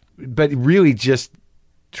sober, but really just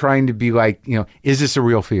trying to be like, is this a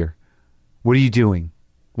real fear? What are you doing?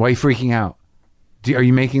 Why are you freaking out? Are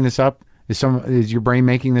you making this up? Is your brain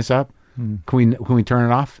making this up? Can we turn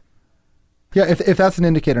it off? Yeah, if that's an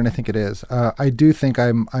indicator, and I think it is, I do think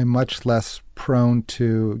I'm much less prone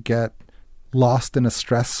to get lost in a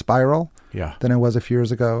stress spiral than I was a few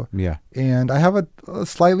years ago. Yeah. And I have a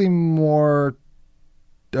slightly more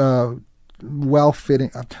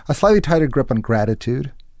well-fitting, a slightly tighter grip on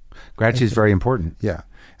gratitude. Gratitude is very important. Yeah.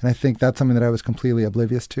 And I think that's something that I was completely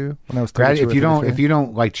oblivious to when I was 32 If you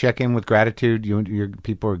don't like check in with gratitude, your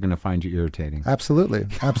people are going to find you irritating. Absolutely.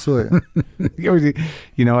 Because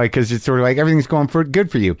it's sort of like everything's going good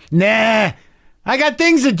for you. Nah, I got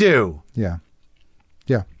things to do. Yeah.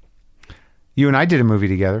 Yeah. You and I did a movie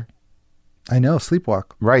together. I know,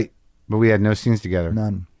 Sleepwalk. Right. But we had no scenes together.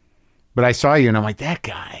 None. But I saw you and I'm like, that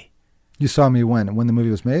guy. You saw me when the movie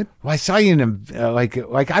was made? Well, I saw you in a,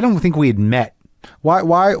 like I don't think we had met. Why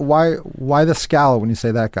the scowl when you say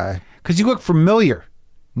that guy? Because you look familiar.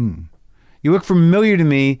 You look familiar to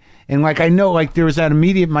me. And I know there was that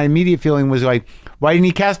my immediate feeling was like, why didn't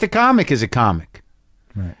he cast a comic as a comic?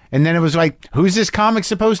 Right. And then it was like, who's this comic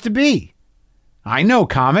supposed to be? I know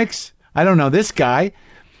comics. I don't know this guy.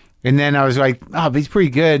 And then I was like, oh, but he's pretty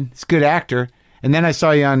good. He's a good actor. And then I saw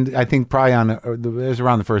you on, I think probably it was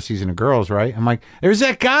around the first season of Girls, right? I'm like, there's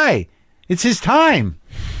that guy. It's his time.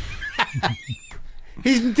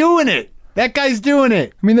 He's doing it. That guy's doing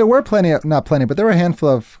it. I mean, there were not plenty, but there were a handful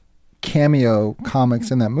of cameo comics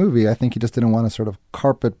in that movie. I think he just didn't want to sort of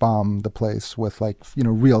carpet bomb the place with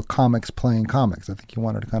real comics playing comics. I think he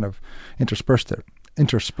wanted to kind of intersperse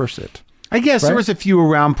it. I guess there was a few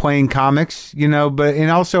around playing comics, but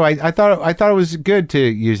also I thought it was good to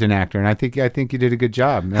use an actor, and I think you did a good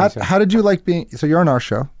job. How did you like being? So you're on our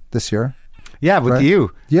show. this year. Yeah, with Right.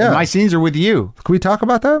 you. Yeah. My scenes are with you. Can we talk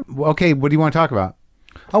about that? Okay, what do you want to talk about?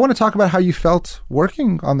 I want to talk about how you felt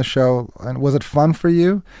working on the show, and was it fun for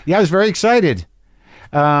you? Yeah, I was very excited.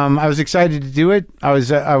 I was excited to do it. I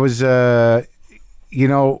was,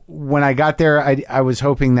 when I got there, I was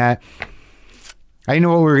hoping that I didn't know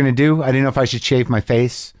what we were going to do. I didn't know if I should shave my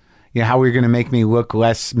face. How we were going to make me look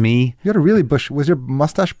less me. You had a really was your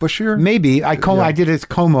mustache bushier? Maybe I did a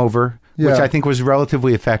comb over, which Yeah. I think was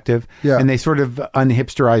relatively effective. Yeah. And they sort of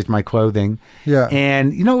unhipsterized my clothing. Yeah.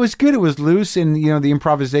 And it was good. It was loose, and the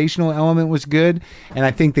improvisational element was good. And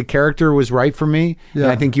I think the character was right for me. Yeah.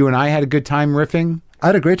 And I think you and I had a good time riffing. I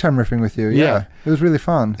had a great time riffing with you. Yeah. Yeah. It was really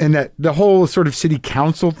fun. And that the whole sort of city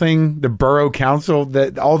council thing, the borough council,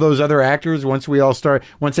 that all those other actors, once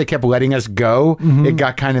they kept letting us go, it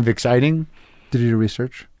got kind of exciting. Did you do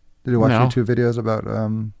research? Did you watch No. YouTube videos about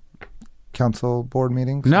council board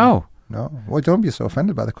meetings? No. No? Well, don't be so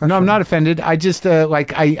offended by the question. No, I'm not offended. I just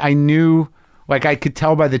I knew, I could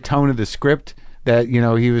tell by the tone of the script that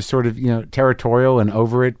he was sort of territorial and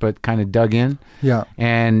over it, but kind of dug in. Yeah.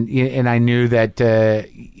 And I knew that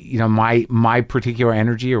my particular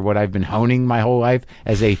energy, or what I've been honing my whole life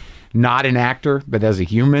as not an actor but as a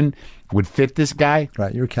human, would fit this guy.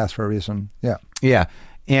 Right. You were cast for a reason. Yeah. Yeah.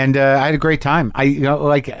 And I had a great time.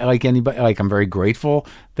 Like anybody, I'm very grateful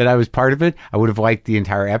that I was part of it. I would have liked the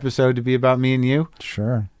entire episode to be about me and you,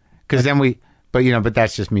 Sure. because but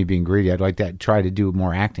that's just me being greedy. I'd like to try to do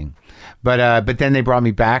more acting, but then they brought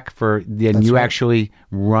me back you right. actually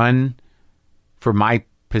run for my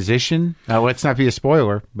position. Let's not be a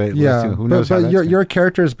spoiler, but Yeah. who knows? But how that's your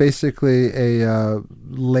character is basically a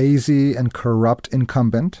lazy and corrupt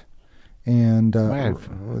incumbent. And I we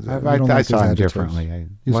don't like saw these him adjectives. differently.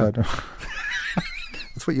 You What? saw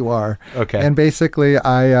that's what you are. Okay. And basically,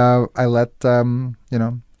 I let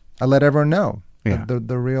I let everyone know Yeah.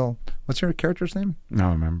 the real. What's your character's name? No,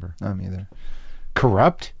 I remember. Not me either.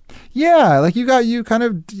 Corrupt. Yeah, like you're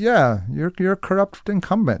a corrupt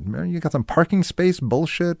incumbent. You got some parking space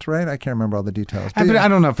bullshit, right? I can't remember all the details. But I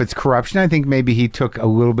don't know if it's corruption. I think maybe he took a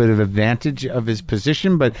little bit of advantage of his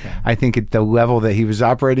position, but I think at the level that he was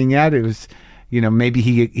operating at, it was, maybe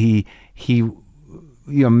he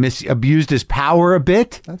abused his power a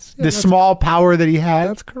bit. That's Small power that he had.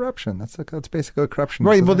 That's corruption. That's basically corruption.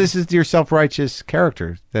 Right. So Well, this is your self-righteous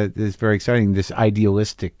character that is very exciting. This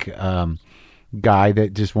idealistic guy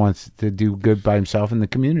that just wants to do good by himself and the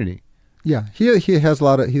community. Yeah, he has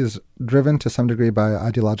he's driven to some degree by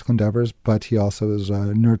ideological endeavors, but he also is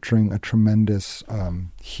nurturing a tremendous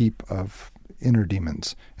heap of inner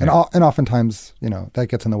demons, and oftentimes that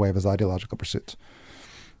gets in the way of his ideological pursuits.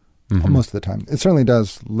 Most of the time, it certainly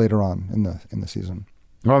does later on in the season.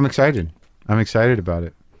 Well, I'm excited. I'm excited about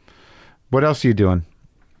it. What else are you doing?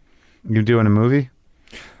 You doing a movie?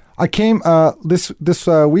 I came this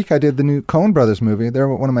week. I did the new Coen Brothers movie. They're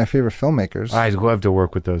one of my favorite filmmakers. I'd love to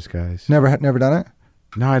work with those guys. Never done it.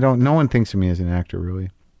 No, I don't. No one thinks of me as an actor,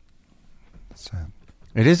 really. Sad.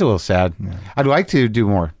 It is a little sad. Yeah. I'd like to do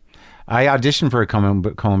more. I auditioned for a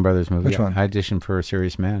Coen Brothers movie. Which one? I auditioned for A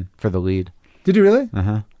Serious Man for the lead. Did you really?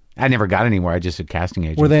 Uh-huh. I never got anywhere. I just a casting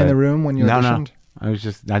agent. Were they in but- the room when you auditioned? No. I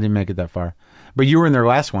didn't make it that far. But you were in their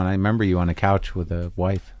last one. I remember you on a couch with a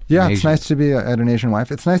wife. Yeah, an it's Asian. nice to be at an Asian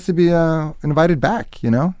wife. It's nice to be invited back.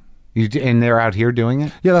 And they're out here doing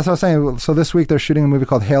it? Yeah, that's what I was saying. So this week they're shooting a movie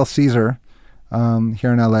called Hail Caesar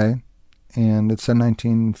here in L.A., and it's set in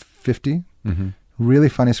 1950. Mm-hmm. Really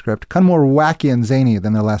funny script. Kind of more wacky and zany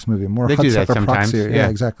than their last movie. More They do that Hudsucker sometimes, Proxy. yeah.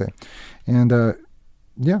 Exactly. And and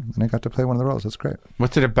I got to play one of the roles. It's great.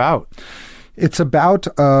 What's it about? It's about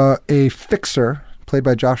a fixer played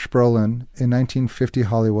by Josh Brolin in 1950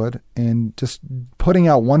 Hollywood, and just putting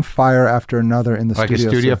out one fire after another in the Like a studio.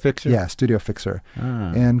 studio fixer? Yeah, studio fixer.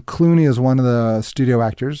 Ah. And Clooney is one of the studio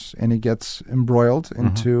actors, and he gets embroiled Mm-hmm.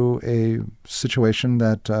 into a situation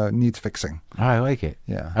that needs fixing. Oh, I like it.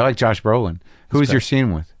 Yeah. I like Josh Brolin. Who was great. your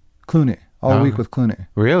scene with? Clooney. All Oh. week with Clooney.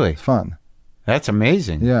 Really? It's fun. That's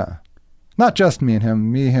amazing. Yeah. Not just me and him.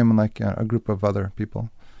 Me, him, and like a group of other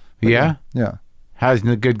people. But Yeah? Yeah. How's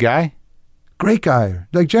the good guy? Great guy.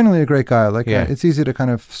 Like generally a great guy. Like Yeah. it's easy to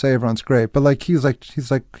kind of say everyone's great, but like he's like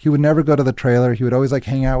he would never go to the trailer. He would always like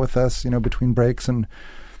hang out with us, between breaks and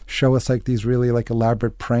show us like these really like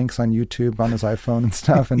elaborate pranks on YouTube on his iPhone and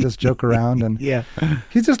stuff, and just joke around. And Yeah.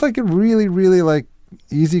 he's just like a really, really like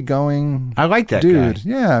easygoing I like that dude. guy.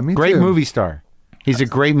 Yeah, me Great too. movie star. He's a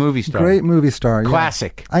great movie star. Great movie star. Yeah.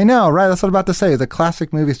 Classic. I know, right? That's what I'm about to say. He's a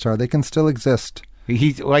classic movie star. They can still exist.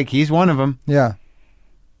 He's one of them. Yeah.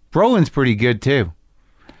 Brolin's pretty good too.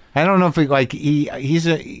 I don't know if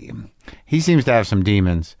he seems to have some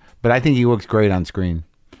demons, but I think he looks great on screen.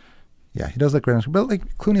 Yeah, he does look great. But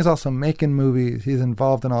like Clooney's also making movies. He's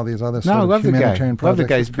involved in all these other sort I of love the guy. humanitarian projects. Love the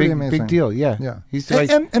guy. It's He's pretty big, amazing. big deal. Yeah, Yeah. He's like,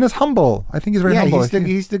 and is humble. I think he's very humble.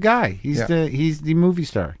 he's the guy. He's Yeah. he's the movie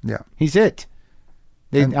star. Yeah. He's it.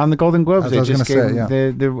 They, And- on the Golden Globes, As I they was just gonna gave say,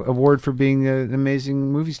 him the award for being an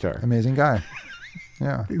amazing movie star. Amazing guy.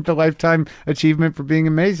 Yeah. The lifetime achievement for being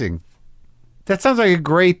amazing. That sounds like a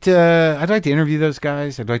great. I'd like to interview those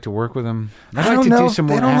guys. I'd like to work with them. I'd I like don't to know. do some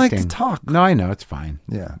more They don't like acting. to talk. No, I know it's fine.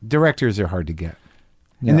 Yeah. Directors are hard to get,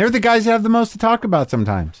 Yeah. and they're the guys that have the most to talk about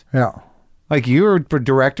sometimes. Yeah. Like you're a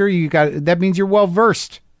director, that means you're well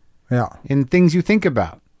versed Yeah. in things you think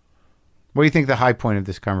about. What do you think the high point of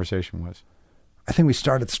this conversation was? I think we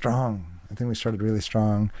started strong. I think we started really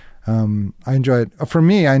strong. I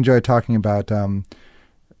enjoyed talking about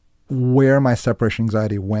where my separation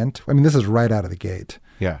anxiety went. I mean, this is right out of the gate.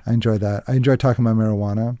 Yeah. I enjoyed that. I enjoyed talking about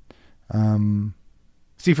marijuana.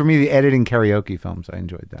 See, for me, the editing karaoke films, I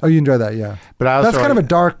enjoyed that. Oh, you enjoyed that, yeah. But I also, That's kind of a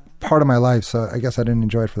dark part of my life, so I guess I didn't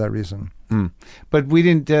enjoy it for that reason. But we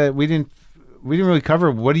didn't really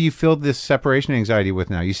cover. What do you fill this separation anxiety with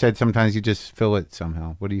now? You said sometimes you just fill it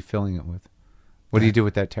somehow. What are you filling it with? What do you do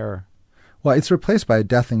with that terror? Well, it's replaced by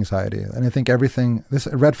death anxiety, and I think everything. This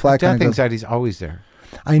red flag. Death kind of anxiety is always there.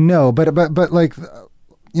 I know, but like,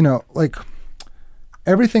 like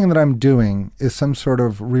everything that I'm doing is some sort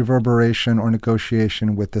of reverberation or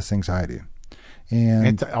negotiation with this anxiety,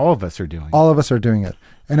 and All of us are doing. all of us are doing it.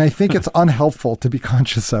 And I think it's unhelpful to be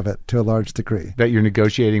conscious of it to a large degree. That you're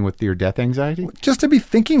negotiating with your death anxiety. Just to be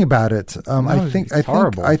thinking about it, it's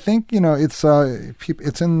horrible. I think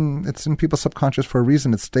it's in people's subconscious for a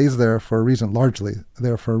reason. It stays there for a reason, largely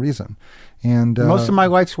there for a reason. And Most of my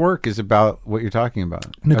life's work is about what you're talking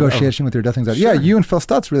about. negotiation with your death anxiety. Sure. Yeah, you and Phil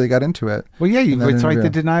Stutz really got into it. Well, yeah, in that it's like interview. the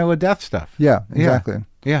denial of death stuff. Yeah, exactly.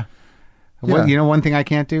 Yeah. Yeah. You know, one thing I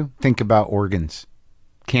can't do? Think about organs.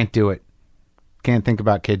 Can't do it. Can't think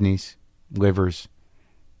about kidneys, livers.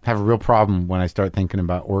 Have a real problem when I start thinking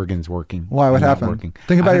about organs working. Why? What and not happened? working.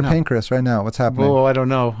 Think I about your don't know. pancreas right now. What's happening? Well, I don't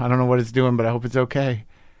know. I don't know what it's doing, but I hope it's okay.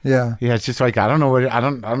 Yeah. Yeah, it's just like I don't know I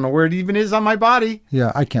don't know where it even is on my body.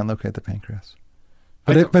 Yeah, I can't locate the pancreas.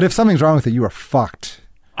 But if something's wrong with it, you are fucked.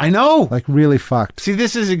 I know. Like really fucked. See,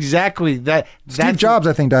 this is exactly that. Steve Jobs,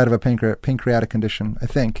 I think, died of a pancreatic condition. I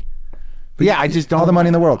think. But Yeah, I just don't. all the money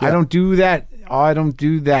in the world. I yeah. don't do that. I don't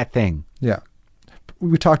do that thing. Yeah.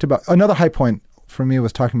 We talked about another high point for me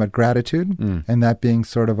was talking about gratitude and that being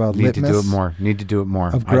sort of a Need litmus to do it more. Need to do it more.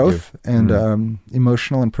 of I do. growth and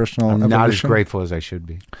emotional and personal I'm evolution. not as grateful as I should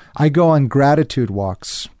be. I go on gratitude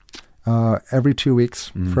walks every 2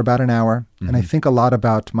 weeks for about an hour, and I think a lot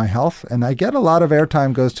about my health, and I get a lot of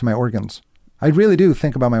airtime goes to my organs. I really do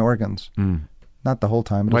think about my organs. Not the whole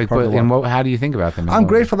time. But it's part of the walk. How do you think about them? I'm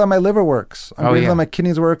grateful that my liver works. I'm Oh, grateful yeah. that my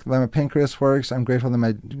kidneys work, that my pancreas works. I'm grateful that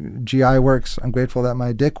my GI works. I'm grateful that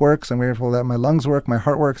my dick works. I'm grateful that my lungs work, my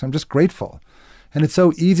heart works. I'm just grateful. And it's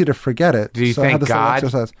so easy to forget it. Do you so I have thank this little God?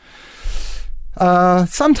 exercise.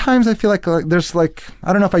 Sometimes I feel like there's like,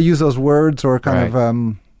 I don't know if I use those words or kind Right.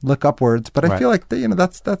 of look upwards, but I Right. feel like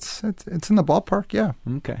that's it's in the ballpark. Yeah.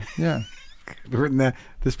 Okay. Yeah. We're in the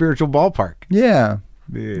spiritual ballpark. Yeah.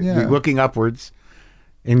 You're looking upwards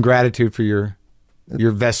in gratitude for your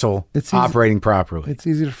vessel It's easy- operating properly. It's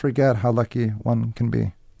easy to forget how lucky one can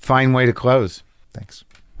be. Fine way to close. Thanks.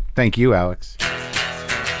 Thank you, Alex.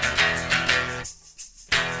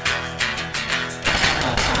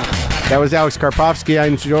 That was Alex Karpovsky. I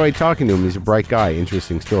enjoyed talking to him. He's a bright guy.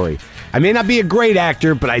 Interesting story. I may not be a great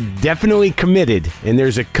actor, but I definitely committed. And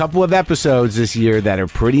there's a couple of episodes this year that are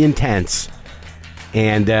pretty intense.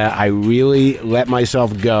 And I really let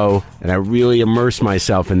myself go, and I really immerse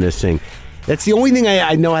myself in this thing. That's the only thing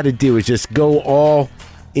I know how to do is just go all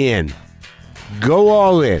in. Go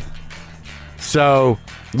all in. So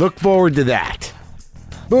look forward to that.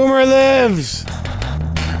 Boomer lives!